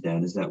means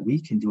then is that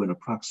we can do an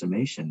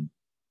approximation,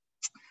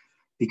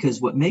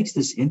 because what makes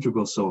this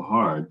integral so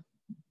hard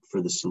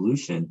for the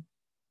solution,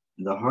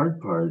 the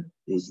hard part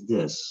is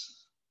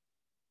this,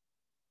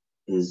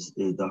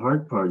 the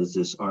hard part is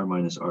this R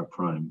minus R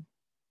prime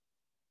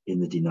in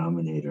the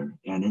denominator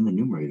and in the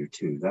numerator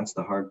too. That's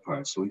the hard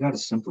part. So we got to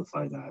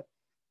simplify that.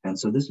 And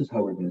so this is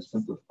how we're going to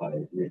simplify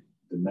the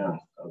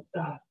math of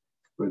that.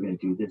 We're going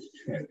to do this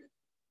trick.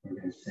 We're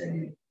going to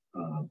say,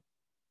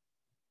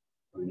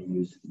 we're going to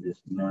use this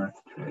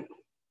math trick.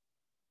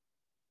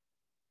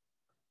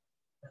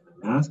 And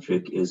the math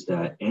trick is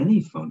that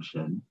any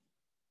function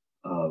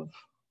of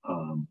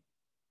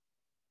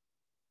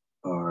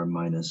R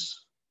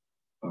minus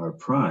R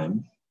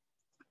prime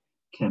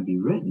can be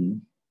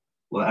written,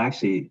 well,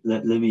 actually,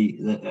 I'm going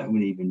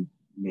to even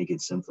make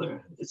it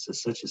simpler. It's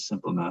such a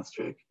simple math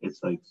trick.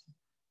 It's like,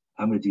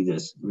 I'm going to do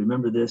this.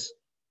 Remember this,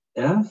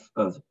 f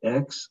of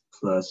x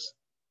plus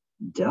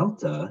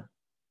delta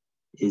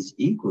is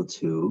equal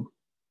to,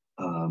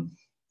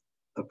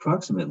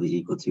 approximately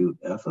equal to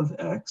f of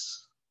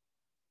x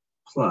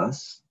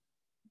plus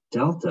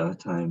delta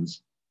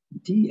times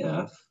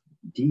df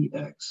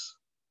dx.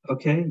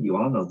 Okay, you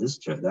all know this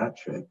trick, that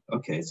trick.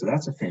 Okay, so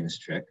that's a famous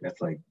trick. That's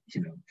like,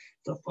 you know,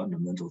 the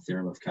fundamental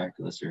theorem of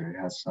calculus, or it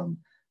has some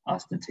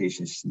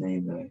ostentatious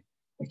name that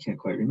I can't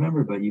quite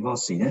remember, but you've all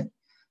seen it.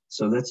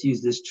 So let's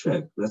use this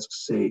trick.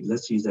 Let's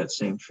use that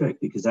same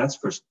trick, because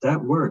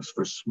that works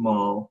for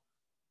small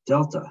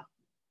delta.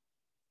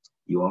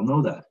 You all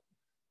know that.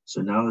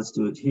 So now let's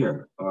do it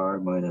here. R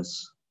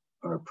minus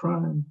R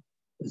prime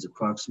is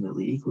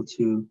approximately equal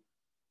to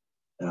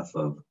f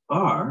of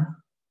R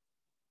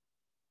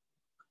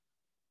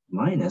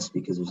minus,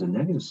 because there's a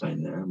negative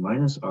sign there,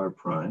 minus R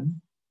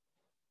prime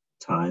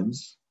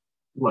times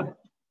what?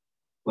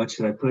 What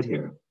should I put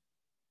here?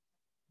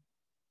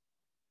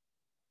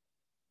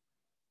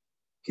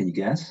 Can you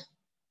guess?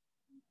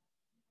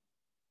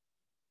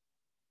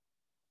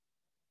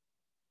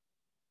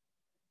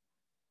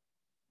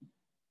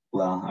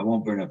 Well, I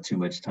won't burn up too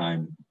much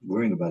time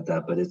worrying about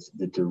that, but it's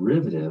the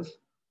derivative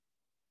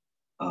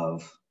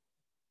of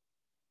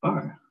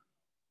R,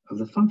 of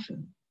the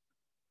function.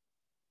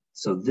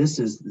 So this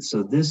is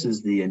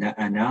the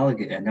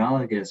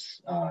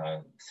analogous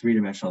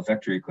three-dimensional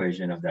vector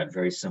equation of that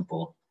very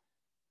simple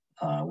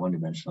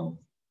one-dimensional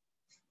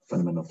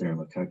fundamental theorem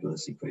of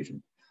calculus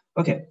equation.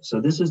 Okay, so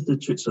this is the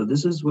trick. So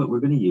this is what we're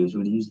going to use.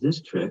 We're going to use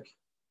this trick.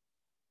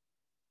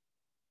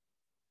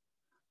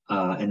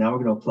 And now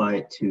we're going to apply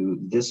it to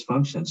this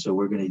function. So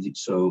we're going to do,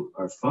 so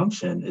our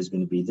function is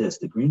going to be this,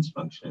 the Green's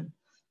function.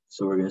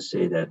 So we're going to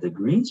say that the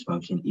Green's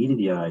function, e to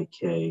the I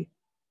k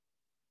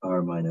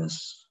r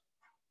minus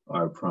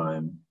r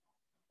prime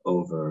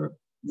over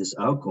this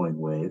outgoing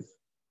wave,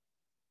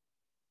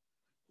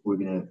 we're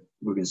going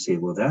to say,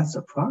 well, that's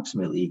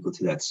approximately equal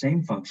to that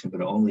same function,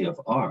 but only of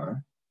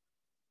r,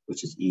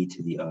 which is e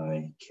to the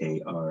I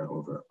k r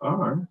over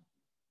r,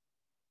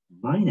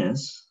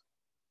 minus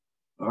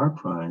r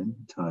prime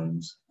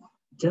times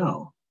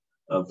del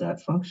of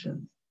that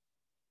function,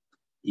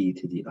 e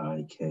to the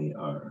I k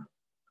r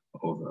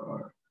over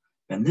r.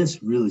 And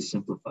this really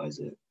simplifies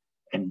it.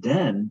 And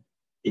then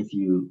if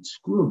you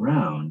screw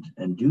around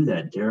and do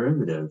that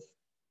derivative,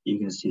 you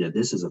can see that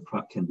this is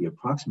can be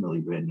approximately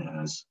written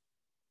as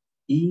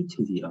e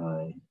to the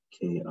I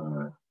k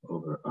r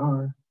over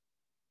r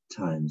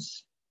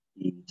times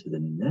e to the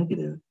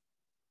negative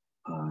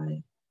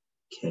I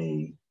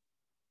k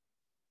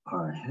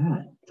r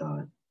hat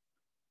dot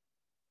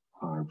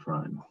r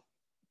prime.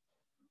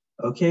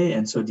 Okay,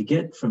 and so to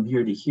get from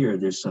here to here,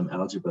 there's some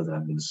algebra that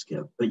I'm going to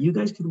skip, but you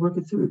guys could work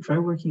it through. Try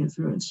working it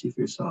through and see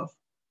for yourself.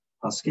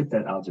 I'll skip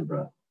that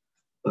algebra.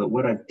 But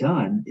what I've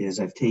done is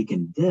I've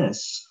taken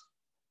this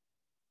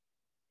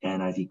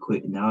and I've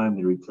now I'm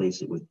going to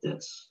replace it with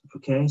this.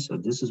 Okay, so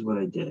this is what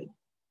I did.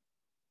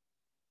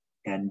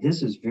 And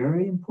this is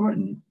very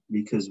important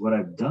because what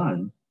I've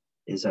done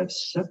is I've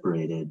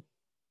separated,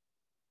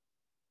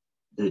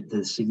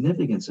 the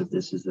significance of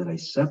this is that I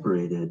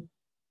separated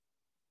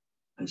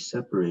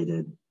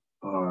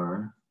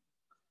R,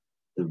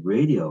 the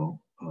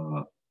radial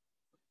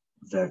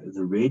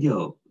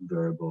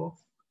variable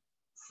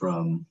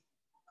from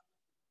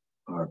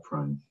R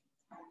prime.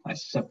 I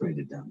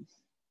separated them.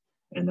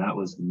 And that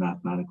was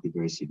mathematically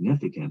very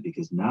significant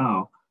because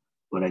now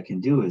what I can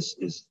do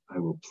is I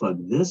will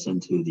plug this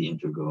into the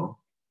integral,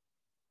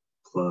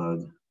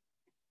 plug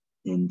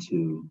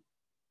into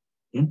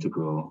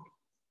integral,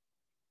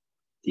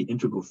 the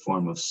integral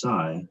form of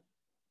psi,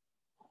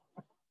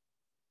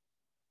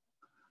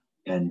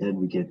 and then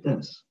we get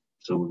this.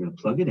 So we're going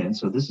to plug it in.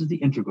 So this is the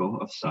integral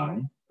of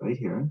psi right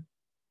here.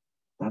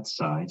 That's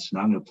psi. So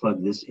now I'm going to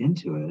plug this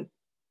into it,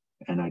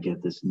 and I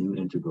get this new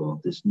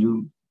integral, this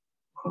new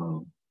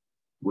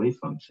wave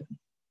function.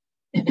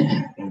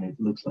 And it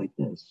looks like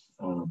this.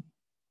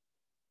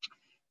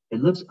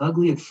 It looks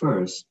ugly at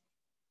first,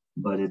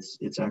 but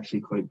it's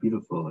actually quite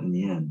beautiful in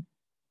the end.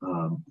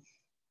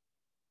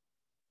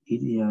 E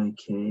to the I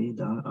k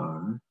dot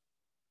r.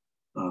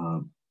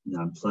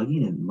 Now I'm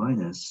plugging in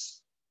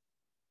minus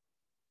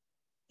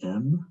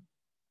m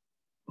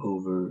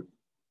over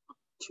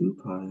 2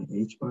 pi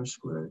h bar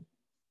squared.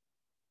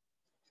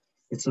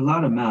 It's a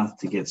lot of math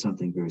to get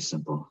something very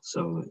simple.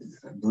 So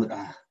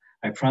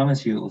I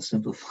promise you it will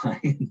simplify.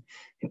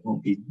 It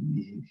won't be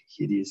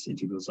hideous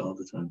integrals all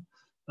the time.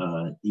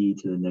 E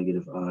to the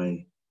negative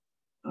I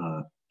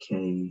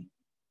k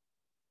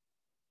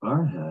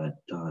r hat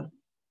dot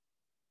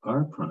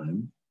r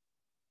prime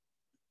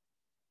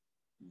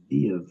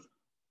v of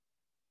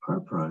r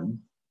prime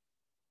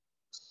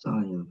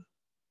psi of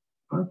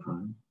r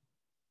prime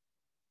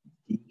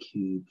d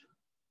cubed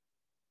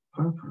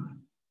r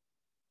prime.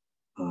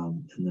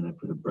 And then I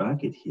put a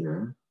bracket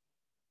here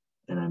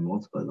and I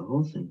multiply the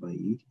whole thing by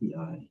e to the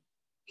I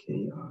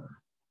k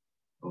r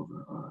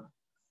over r.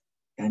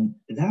 And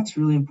that's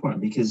really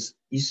important because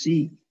you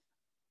see,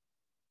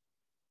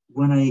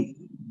 when I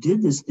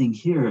did this thing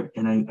here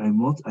and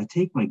I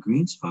take my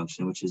Green's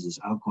function, which is this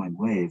outgoing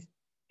wave,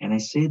 and I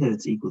say that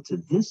it's equal to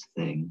this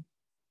thing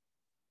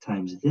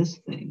times this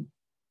thing.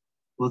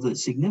 Well, the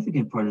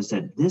significant part is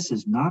that this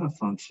is not a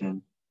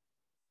function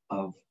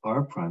of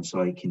r prime,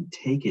 so I can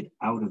take it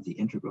out of the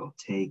integral,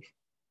 take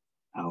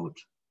out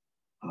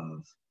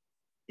of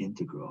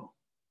integral.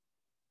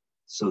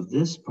 So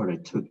this part I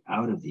took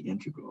out of the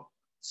integral.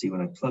 See,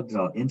 when I plugged it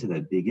all into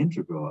that big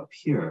integral up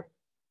here,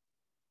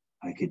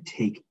 I could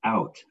take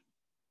out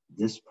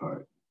this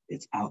part.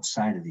 It's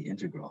outside of the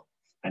integral.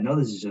 I know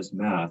this is just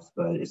math,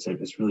 but it's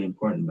really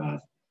important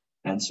math.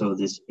 And so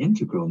this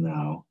integral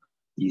now,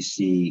 you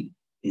see,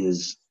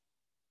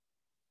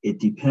 it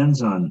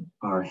depends on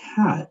r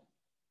hat,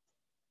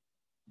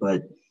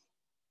 but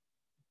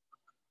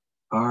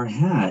r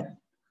hat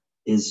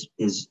is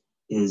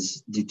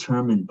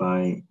determined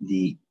by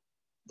the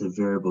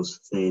variables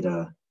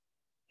theta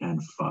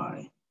and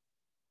phi.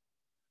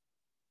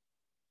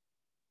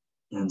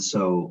 And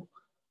so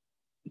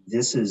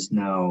this is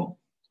now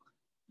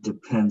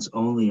depends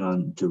only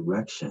on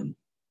direction,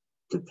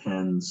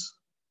 depends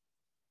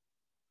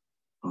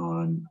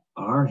on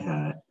r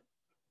hat,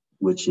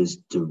 which is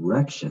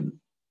direction.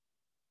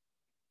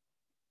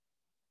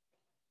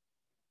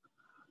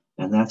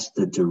 And that's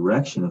the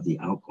direction of the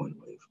outgoing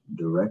wave,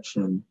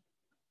 direction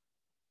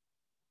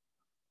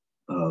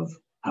of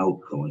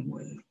outgoing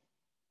wave.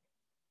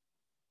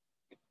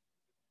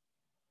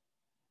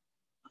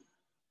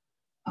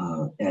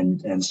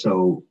 And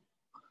so,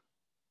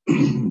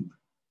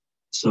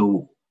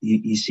 so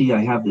you see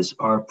I have this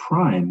r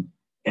prime,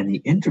 and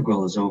the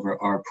integral is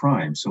over r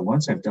prime. So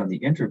once I've done the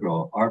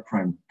integral, r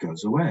prime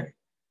goes away.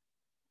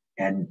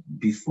 And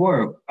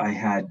before I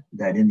had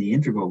that in the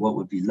integral, what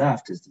would be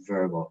left is the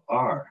variable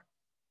r.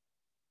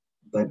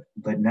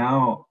 But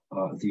now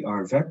the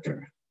r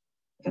vector.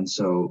 And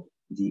so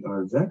the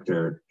r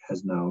vector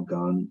has now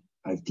gone,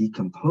 I've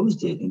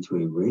decomposed it into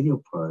a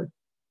radial part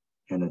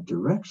and a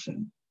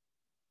direction.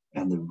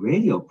 And the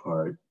radial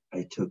part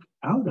I took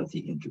out of the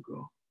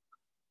integral,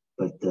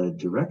 but the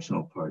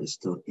directional part is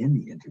still in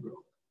the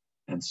integral.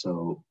 And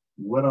so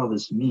what all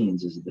this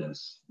means is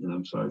this, and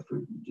I'm sorry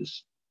for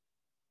just,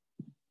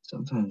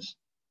 sometimes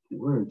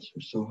words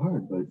are so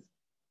hard, but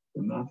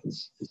the math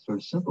is sort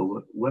of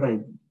simple. What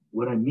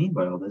I mean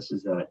by all this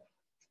is that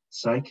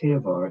psi k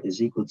of r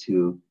is equal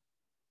to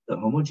the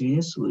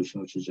homogeneous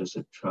solution, which is just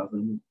a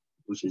traveling,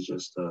 which is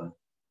just a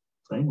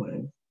plane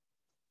wave,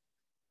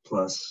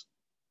 plus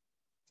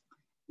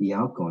the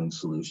outgoing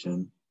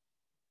solution,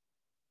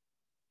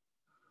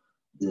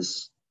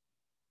 this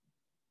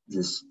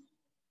is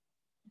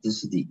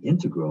the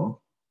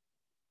integral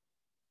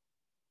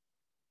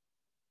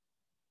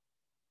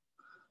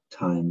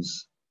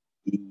times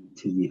e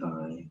to the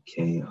I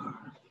kr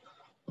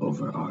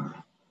over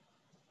r.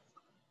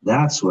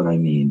 That's what I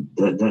mean.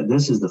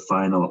 This is the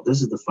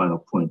final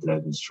point that I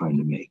was trying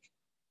to make.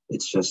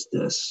 It's just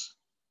this.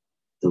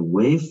 The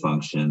wave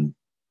function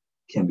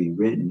can be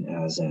written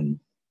as an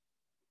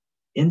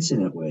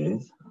incident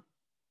wave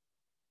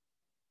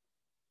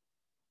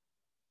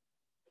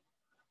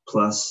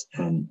plus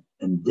and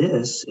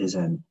this is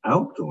an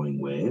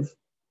outgoing wave,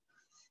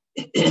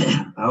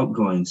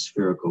 outgoing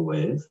spherical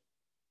wave,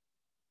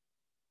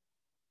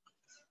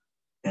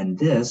 and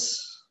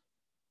this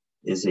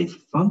is a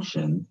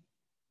function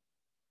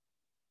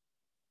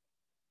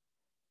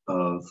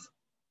of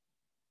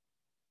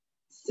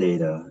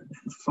theta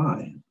and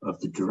phi, of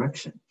the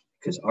direction,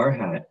 because r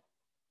hat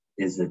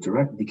is the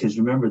direct, because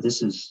remember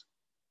this is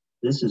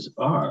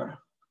r,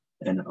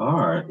 and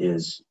r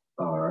is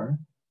r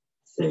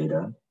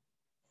theta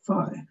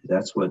phi.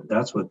 That's what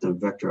the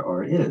vector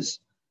r is.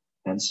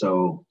 And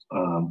so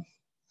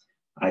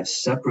I've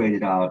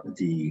separated out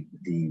the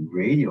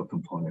radial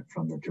component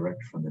from the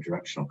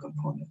directional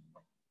component.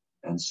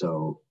 And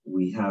so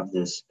we have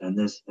this and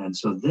this, and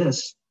so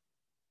this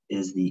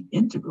is the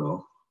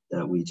integral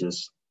that we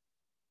just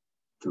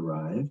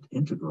derived,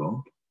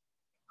 integral,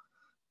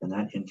 and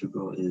that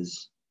integral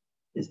is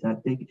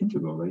that big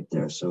integral right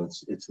there. So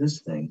it's this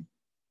thing,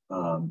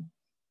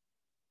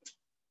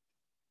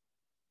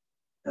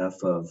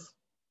 f of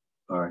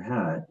r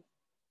hat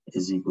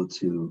is equal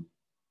to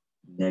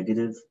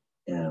negative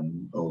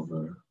m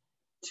over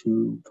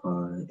 2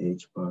 pi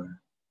h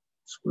bar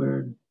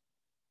squared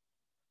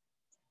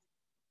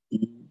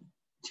e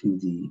to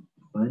the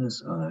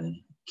minus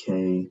I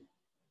k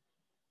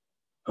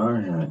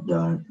r hat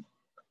dot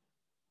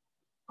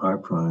r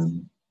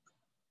prime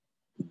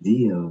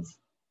v of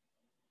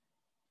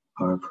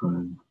r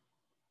prime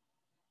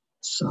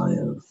psi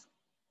of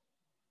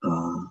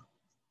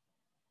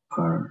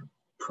r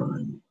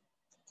prime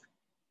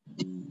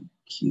d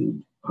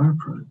cubed r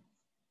prime.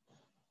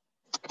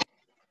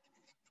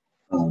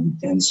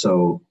 And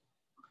so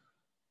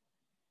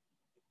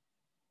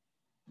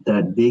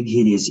that big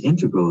hideous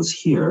integral is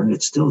here,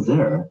 it's still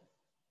there,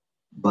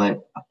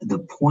 but the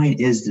point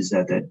is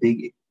that that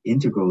big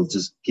integral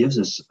just gives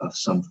us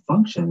some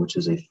function, which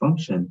is a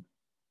function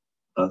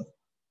of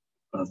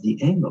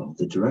the angle,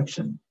 the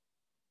direction.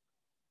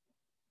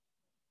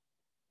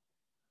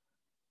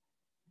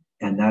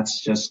 And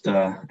that's just,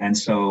 and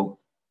so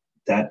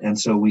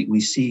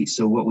we see,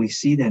 so what we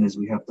see then is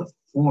we have the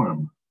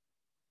form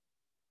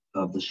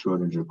of the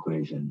Schrodinger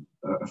equation,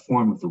 a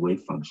form of the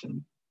wave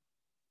function.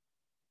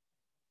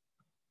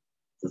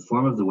 The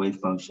form of the wave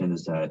function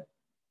is that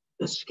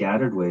the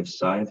scattered wave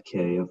psi of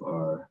k of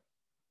r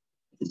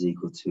is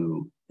equal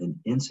to an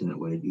incident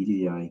wave e to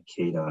the I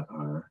k dot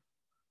r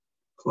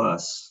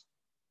plus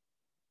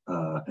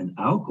an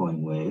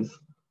outgoing wave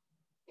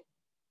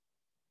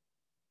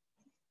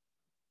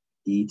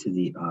e to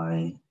the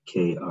I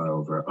k r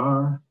over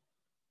r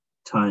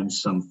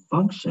times some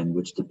function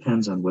which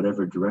depends on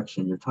whatever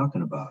direction you're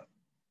talking about.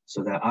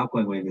 So that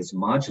outgoing wave is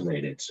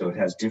modulated, so it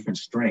has different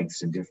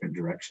strengths in different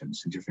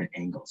directions and different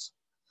angles.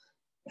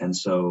 And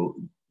so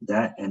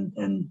that,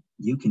 and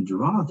you can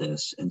draw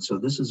this, and so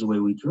this is the way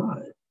we draw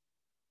it.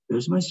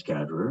 There's my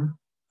scatterer,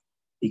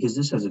 because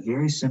this has a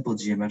very simple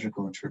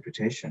geometrical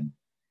interpretation.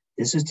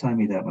 This is telling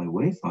me that my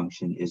wave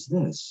function is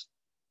this.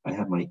 I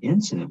have my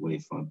incident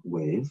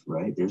wave,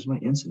 right? There's my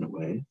incident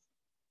wave.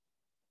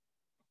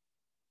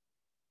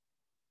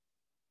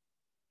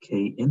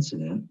 K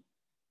incident.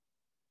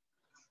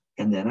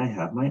 And then I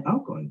have my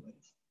outgoing wave,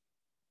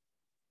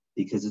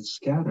 because it's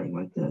scattering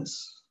like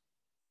this.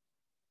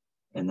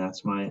 And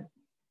that's my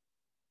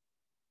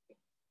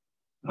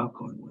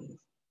outgoing wave.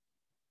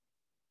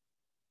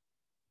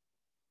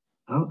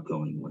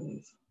 outgoing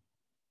wave.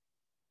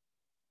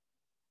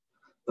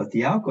 But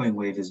the outgoing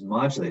wave is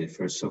modulated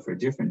first, so for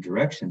different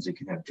directions, it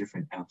can have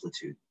different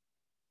amplitude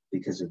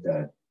because of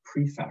that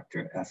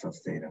prefactor f of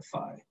theta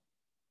phi.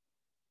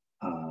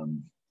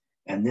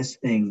 And this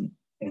thing,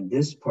 and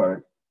this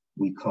part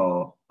we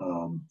call,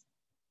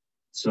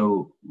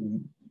 so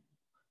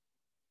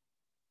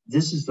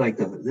this is like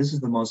this is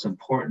the most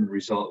important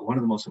result, one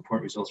of the most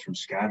important results from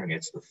scattering.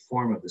 It's the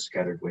form of the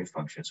scattered wave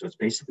function. So it's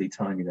basically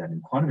telling you that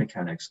in quantum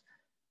mechanics,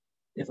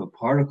 if a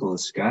particle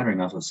is scattering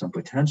off of some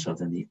potential,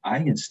 then the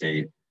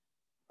eigenstate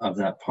of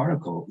that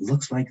particle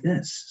looks like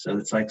this. So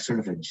it's like sort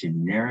of a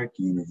generic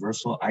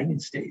universal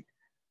eigenstate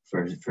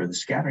for the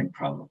scattering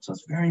problem. So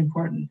it's very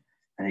important.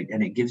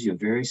 And it gives you a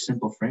very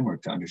simple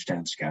framework to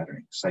understand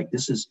scattering. It's like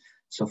this is,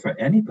 so for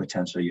any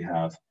potential you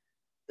have,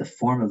 the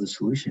form of the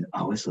solution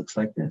always looks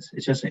like this.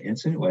 It's just an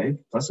incident wave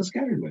plus a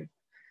scattered wave.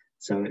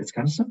 So it's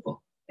kind of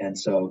simple. And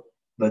so,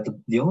 but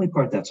the only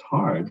part that's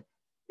hard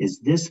is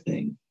this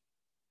thing.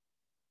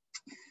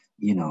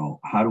 You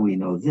know, how do we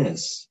know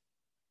this?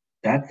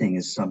 That thing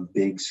is some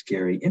big,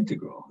 scary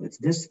integral. It's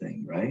this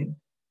thing, right?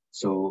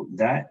 So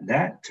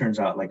that turns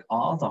out like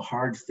all the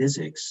hard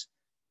physics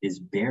is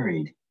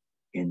buried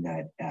in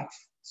that F.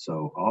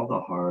 So all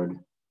the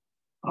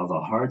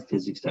hard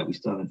physics that we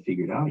still haven't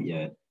figured out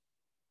yet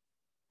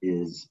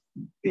is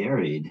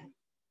buried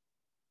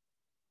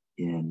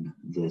in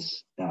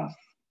this F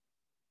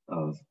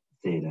of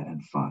theta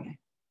and phi,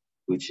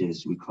 which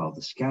is, we call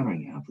the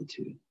scattering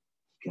amplitude.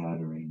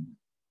 Scattering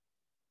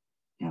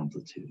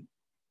amplitude.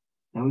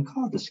 Now we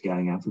call it the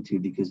scattering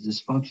amplitude because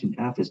this function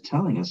F is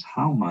telling us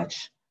how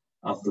much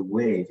of the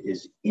wave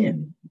is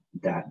in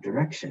that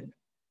direction.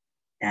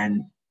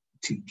 And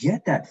to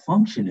get that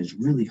function is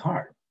really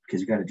hard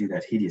because you got to do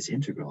that hideous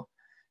integral.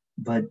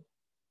 But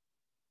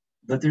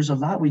there's a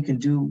lot we can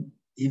do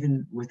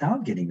even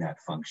without getting that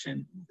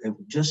function.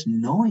 Just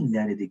knowing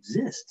that it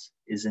exists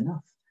is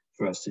enough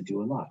for us to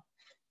do a lot.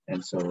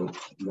 And so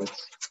let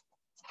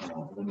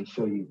me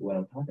show you what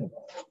I'm talking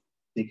about.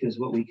 Because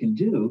what we can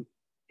do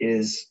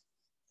is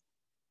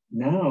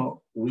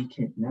now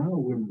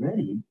we're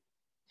ready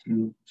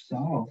to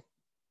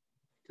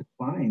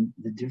find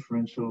the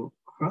differential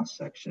cross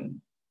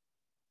section.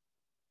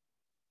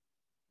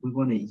 We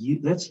want to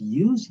let's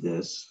use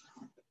this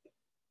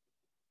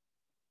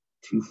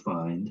to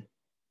find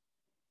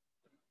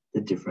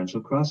the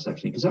differential cross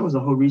section, because that was the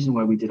whole reason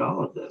why we did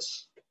all of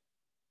this.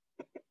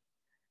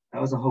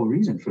 That was the whole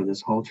reason for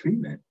this whole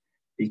treatment,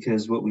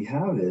 because what we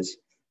have is,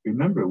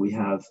 remember, we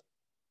have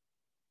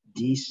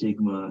d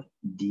sigma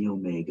d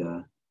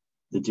omega.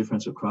 The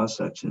differential cross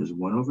section is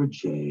 1 over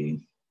j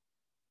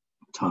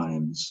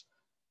times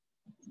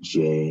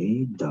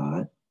j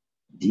dot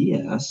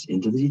ds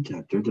into the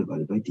detector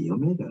divided by d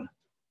omega.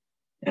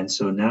 And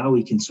so now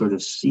we can sort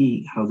of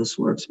see how this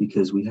works,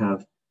 because we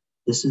have,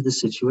 this is the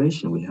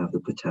situation. We have the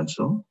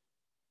potential,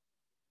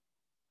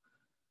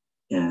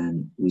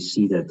 and we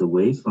see that the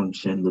wave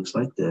function looks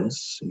like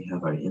this. We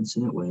have our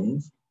incident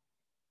wave,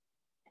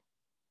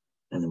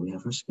 and then we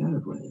have our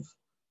scattered wave.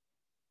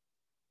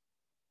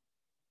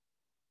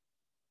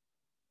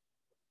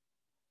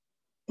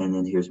 And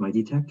then here's my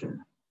detector.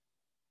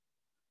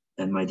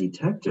 And my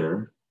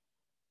detector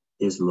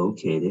is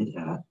located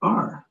at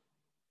R.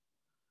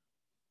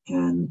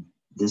 And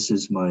this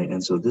is my,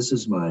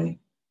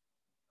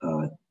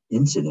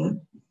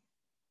 incident.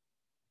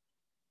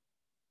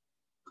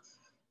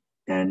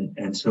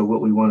 And so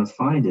what we want to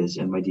find is,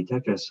 and my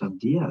detector has some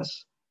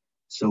ds.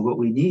 So what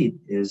we need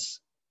is,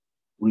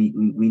 we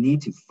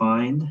need to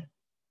find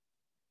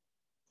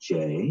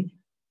J,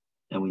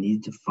 and we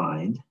need to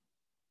find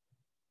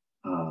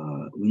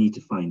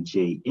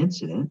J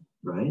incident,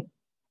 right?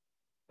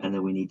 And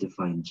then we need to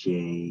find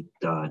J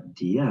dot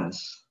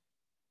ds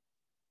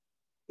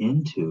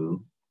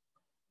into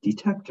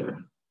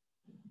detector.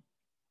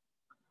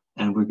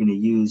 And we're going to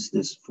use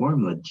this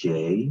formula,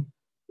 J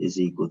is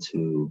equal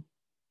to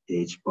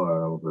h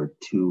bar over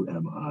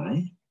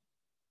 2mi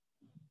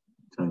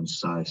times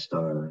psi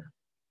star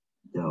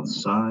del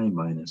psi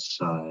minus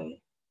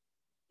psi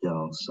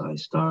del psi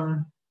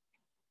star.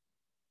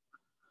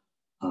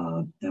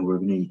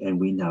 And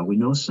we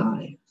know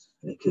psi,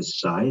 because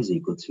psi is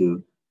equal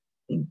to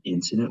an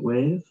incident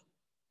wave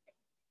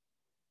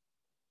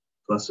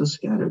plus a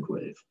scattered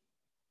wave.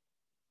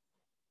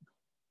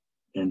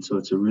 And so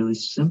it's a really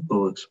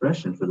simple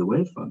expression for the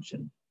wave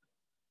function.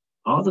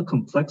 All the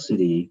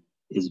complexity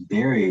is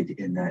buried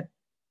in that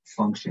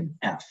function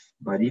f.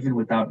 But even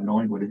without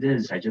knowing what it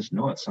is, I just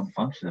know it's some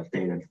function of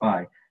theta and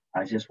phi.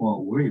 I just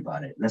won't worry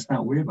about it. Let's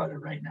not worry about it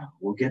right now.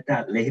 We'll get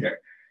that later.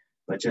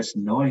 But just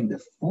knowing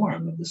the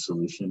form of the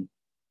solution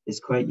is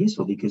quite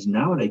useful, because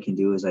now what I can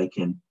do is I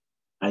can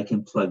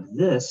plug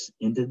this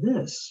into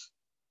this.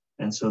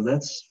 And so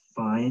let's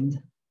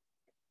find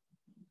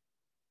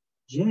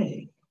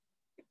J.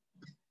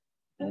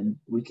 And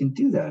we can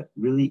do that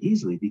really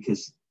easily,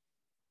 because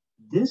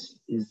this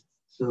is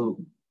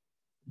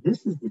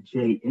the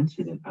J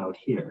incident out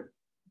here.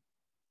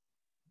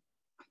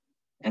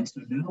 And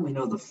so now we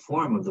know the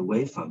form of the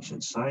wave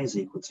function. Psi is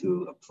equal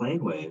to a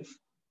plane wave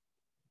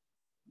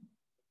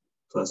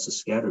plus a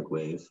scattered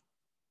wave.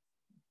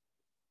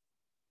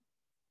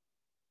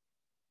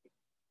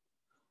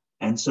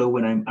 And so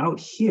when I'm out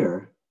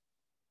here,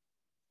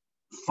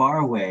 far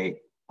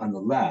away on the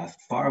left,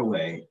 far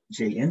away,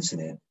 J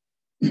incident,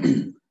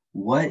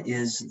 what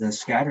is the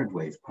scattered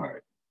wave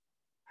part?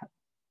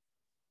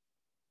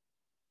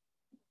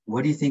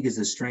 What do you think is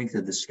the strength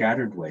of the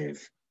scattered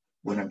wave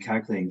when I'm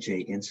calculating J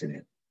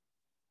incident?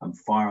 I'm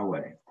far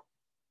away.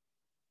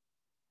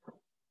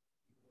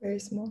 Very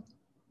small.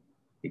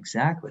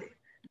 Exactly.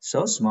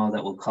 So small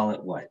that we'll call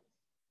it what?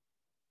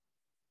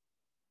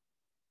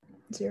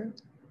 0.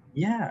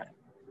 Yeah,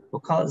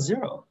 we'll call it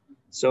 0.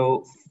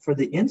 So for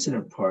the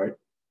incident part,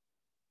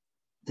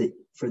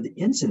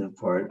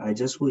 I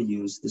just will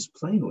use this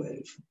plane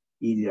wave,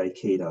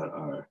 E dot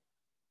R.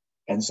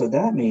 And so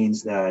that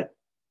means that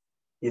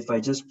if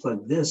I just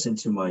plug this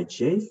into my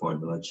J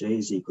formula, J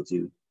is equal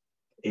to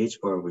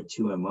H bar over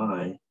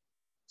 2mi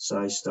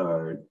psi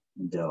star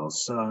del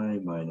psi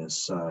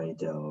minus psi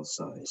del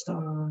psi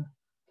star.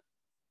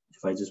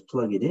 If I just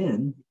plug it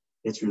in,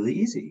 it's really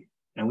easy.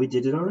 And we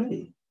did it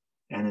already.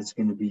 And it's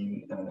going to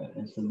be,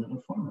 it's a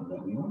little formula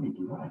that we already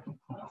derived in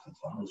class.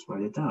 I'll just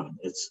write it down.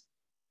 It's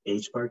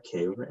H bar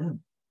K over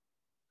M.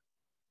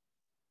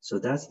 So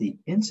that's the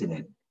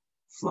incident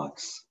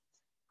flux.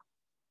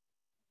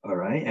 All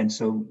right, and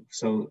so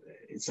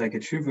it's like a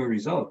trivial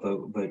result,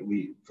 but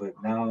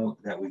now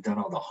that we've done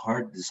all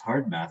this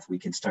hard math, we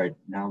can start,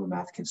 now the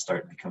math can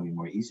start becoming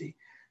more easy.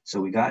 So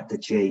we got the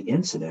J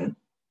incident,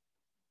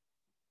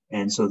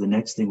 and so the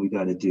next thing we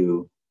got to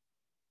do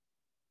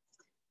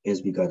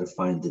is we got to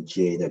find the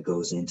J that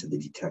goes into the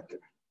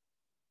detector.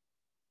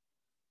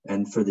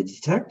 And for the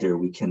detector,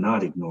 we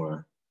cannot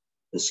ignore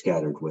the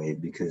scattered wave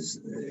because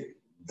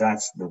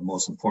that's the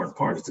most important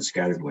part, is the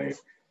scattered wave.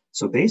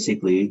 So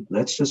basically,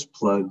 let's just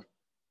plug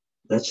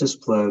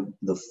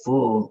the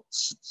full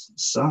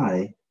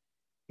psi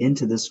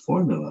into this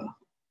formula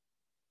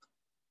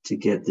to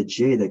get the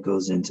J that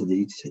goes into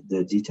the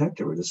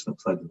detector. We're just going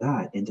to plug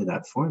that into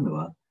that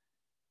formula.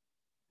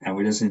 And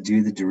we're just going to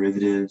do the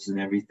derivatives and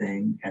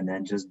everything, and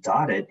then just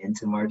dot it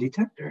into our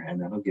detector.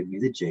 And that'll give me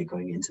the J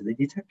going into the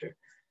detector.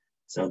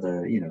 So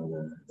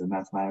the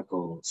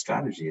mathematical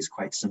strategy is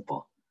quite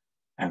simple.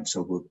 And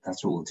so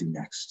that's what we'll do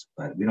next.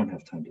 But we don't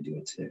have time to do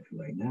it today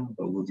right now,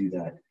 but we'll do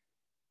that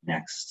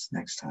next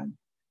time.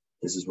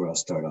 This is where I'll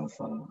start off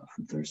on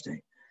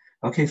Thursday.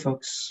 Okay,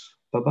 folks,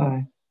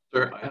 bye-bye.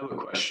 Sir, I have a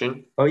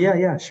question. Oh,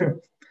 yeah, sure.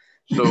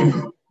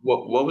 So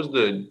what was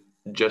the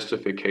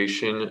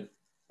justification,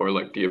 or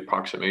like the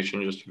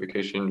approximation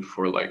justification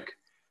for like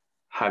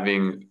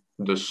having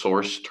the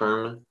source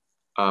term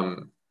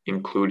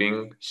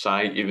including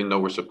psi, even though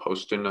we're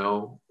supposed to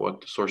know what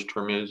the source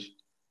term is?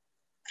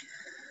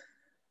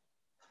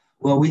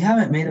 Well, we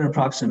haven't made an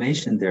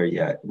approximation there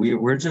yet.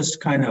 We're just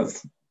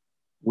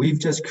we've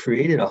just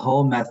created a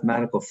whole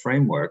mathematical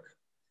framework,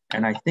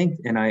 and I think,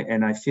 and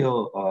I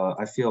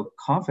feel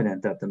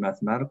confident that the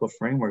mathematical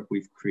framework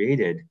we've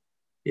created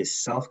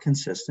is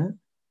self-consistent.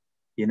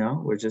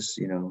 We're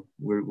just,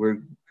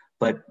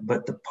 but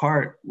the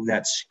part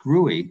that's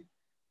screwy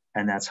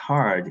and that's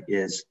hard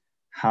is,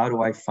 how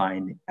do I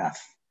find F?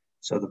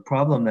 So the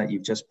problem that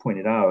you've just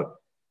pointed out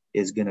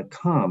is going to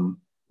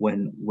come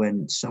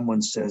when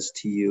someone says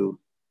to you,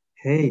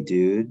 hey,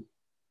 dude,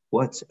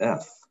 what's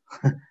F?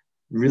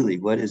 Really,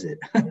 what is it?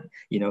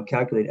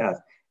 Calculate F.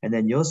 And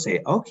then you'll say,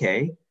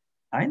 okay,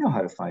 I know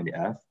how to find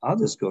F. I'll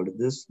just go to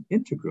this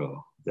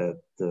integral that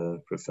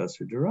the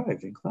professor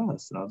derived in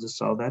class, and I'll just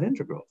solve that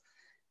integral.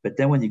 But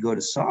then when you go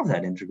to solve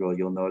that integral,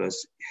 you'll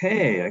notice,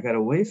 hey, I got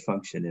a wave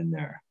function in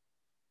there.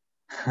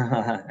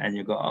 And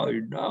you go, oh,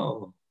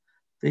 no,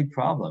 big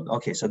problem.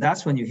 Okay, so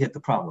that's when you hit the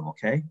problem,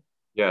 okay?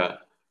 Yeah.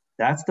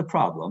 That's the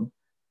problem,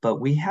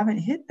 but we haven't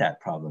hit that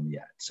problem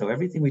yet. So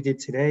everything we did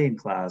today in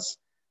class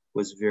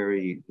was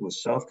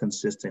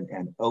self-consistent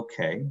and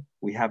okay.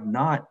 We have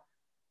not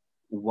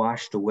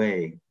washed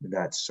away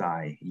that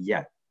psi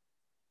yet.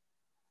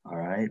 All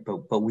right,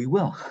 but we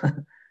will.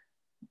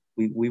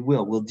 we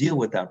will. We'll deal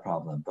with that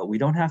problem, but we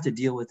don't have to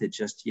deal with it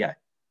just yet.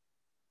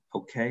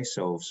 Okay,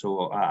 so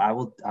I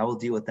will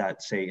deal with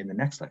that, say, in the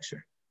next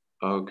lecture.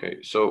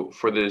 Okay, so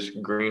for this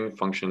green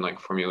function like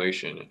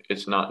formulation,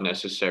 it's not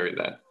necessary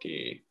that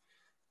the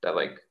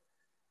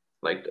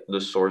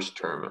source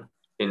term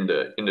in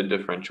the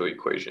differential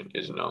equation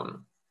is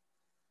known.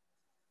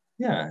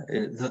 Yeah,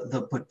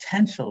 the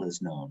potential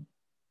is known,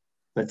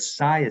 but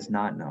psi is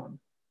not known.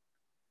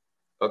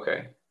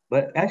 Okay.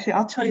 But actually,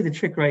 I'll tell you the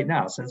trick right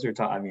now. Since we're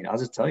talking, I'll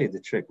just tell you the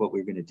trick, what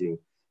we're going to do.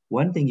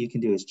 One thing you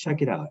can do is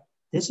check it out.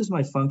 This is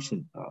my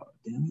function. Oh,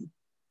 damn it.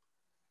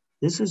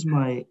 This is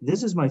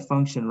my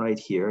function right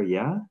here,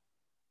 yeah?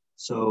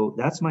 So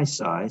that's my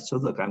psi. So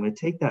look, I'm going to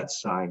take that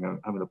psi, and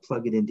I'm going to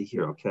plug it into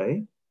here,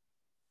 okay?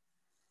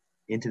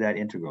 Into that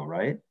integral,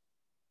 right?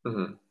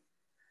 Mm-hmm.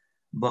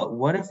 But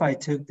what if I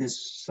took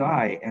this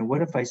psi, and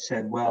what if I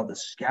said, well, the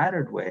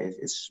scattered wave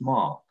is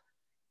small.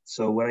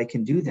 So what I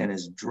can do then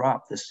is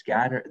drop the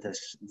scattered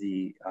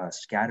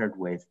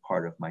wave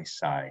part of my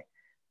psi.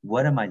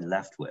 What am I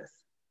left with?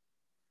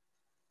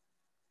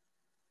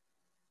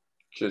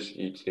 Just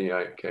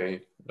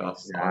ETIK.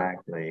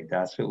 Exactly.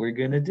 That's what we're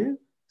going to do.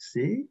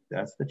 See,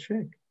 that's the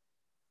trick.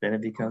 Then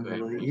it becomes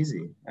really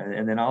easy.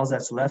 And then all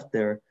that's left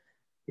there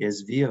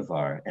is V of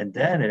R. And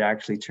then it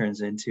actually turns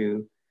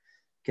into,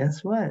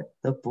 guess what?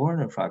 The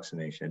Born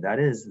approximation. That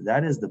is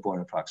the Born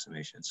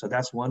approximation. So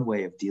that's one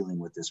way of dealing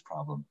with this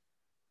problem.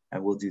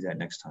 And we'll do that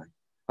next time.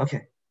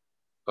 Okay.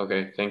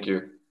 Okay, thank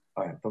you.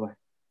 All right, bye-bye.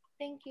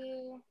 Thank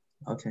you.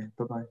 Okay,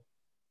 bye-bye.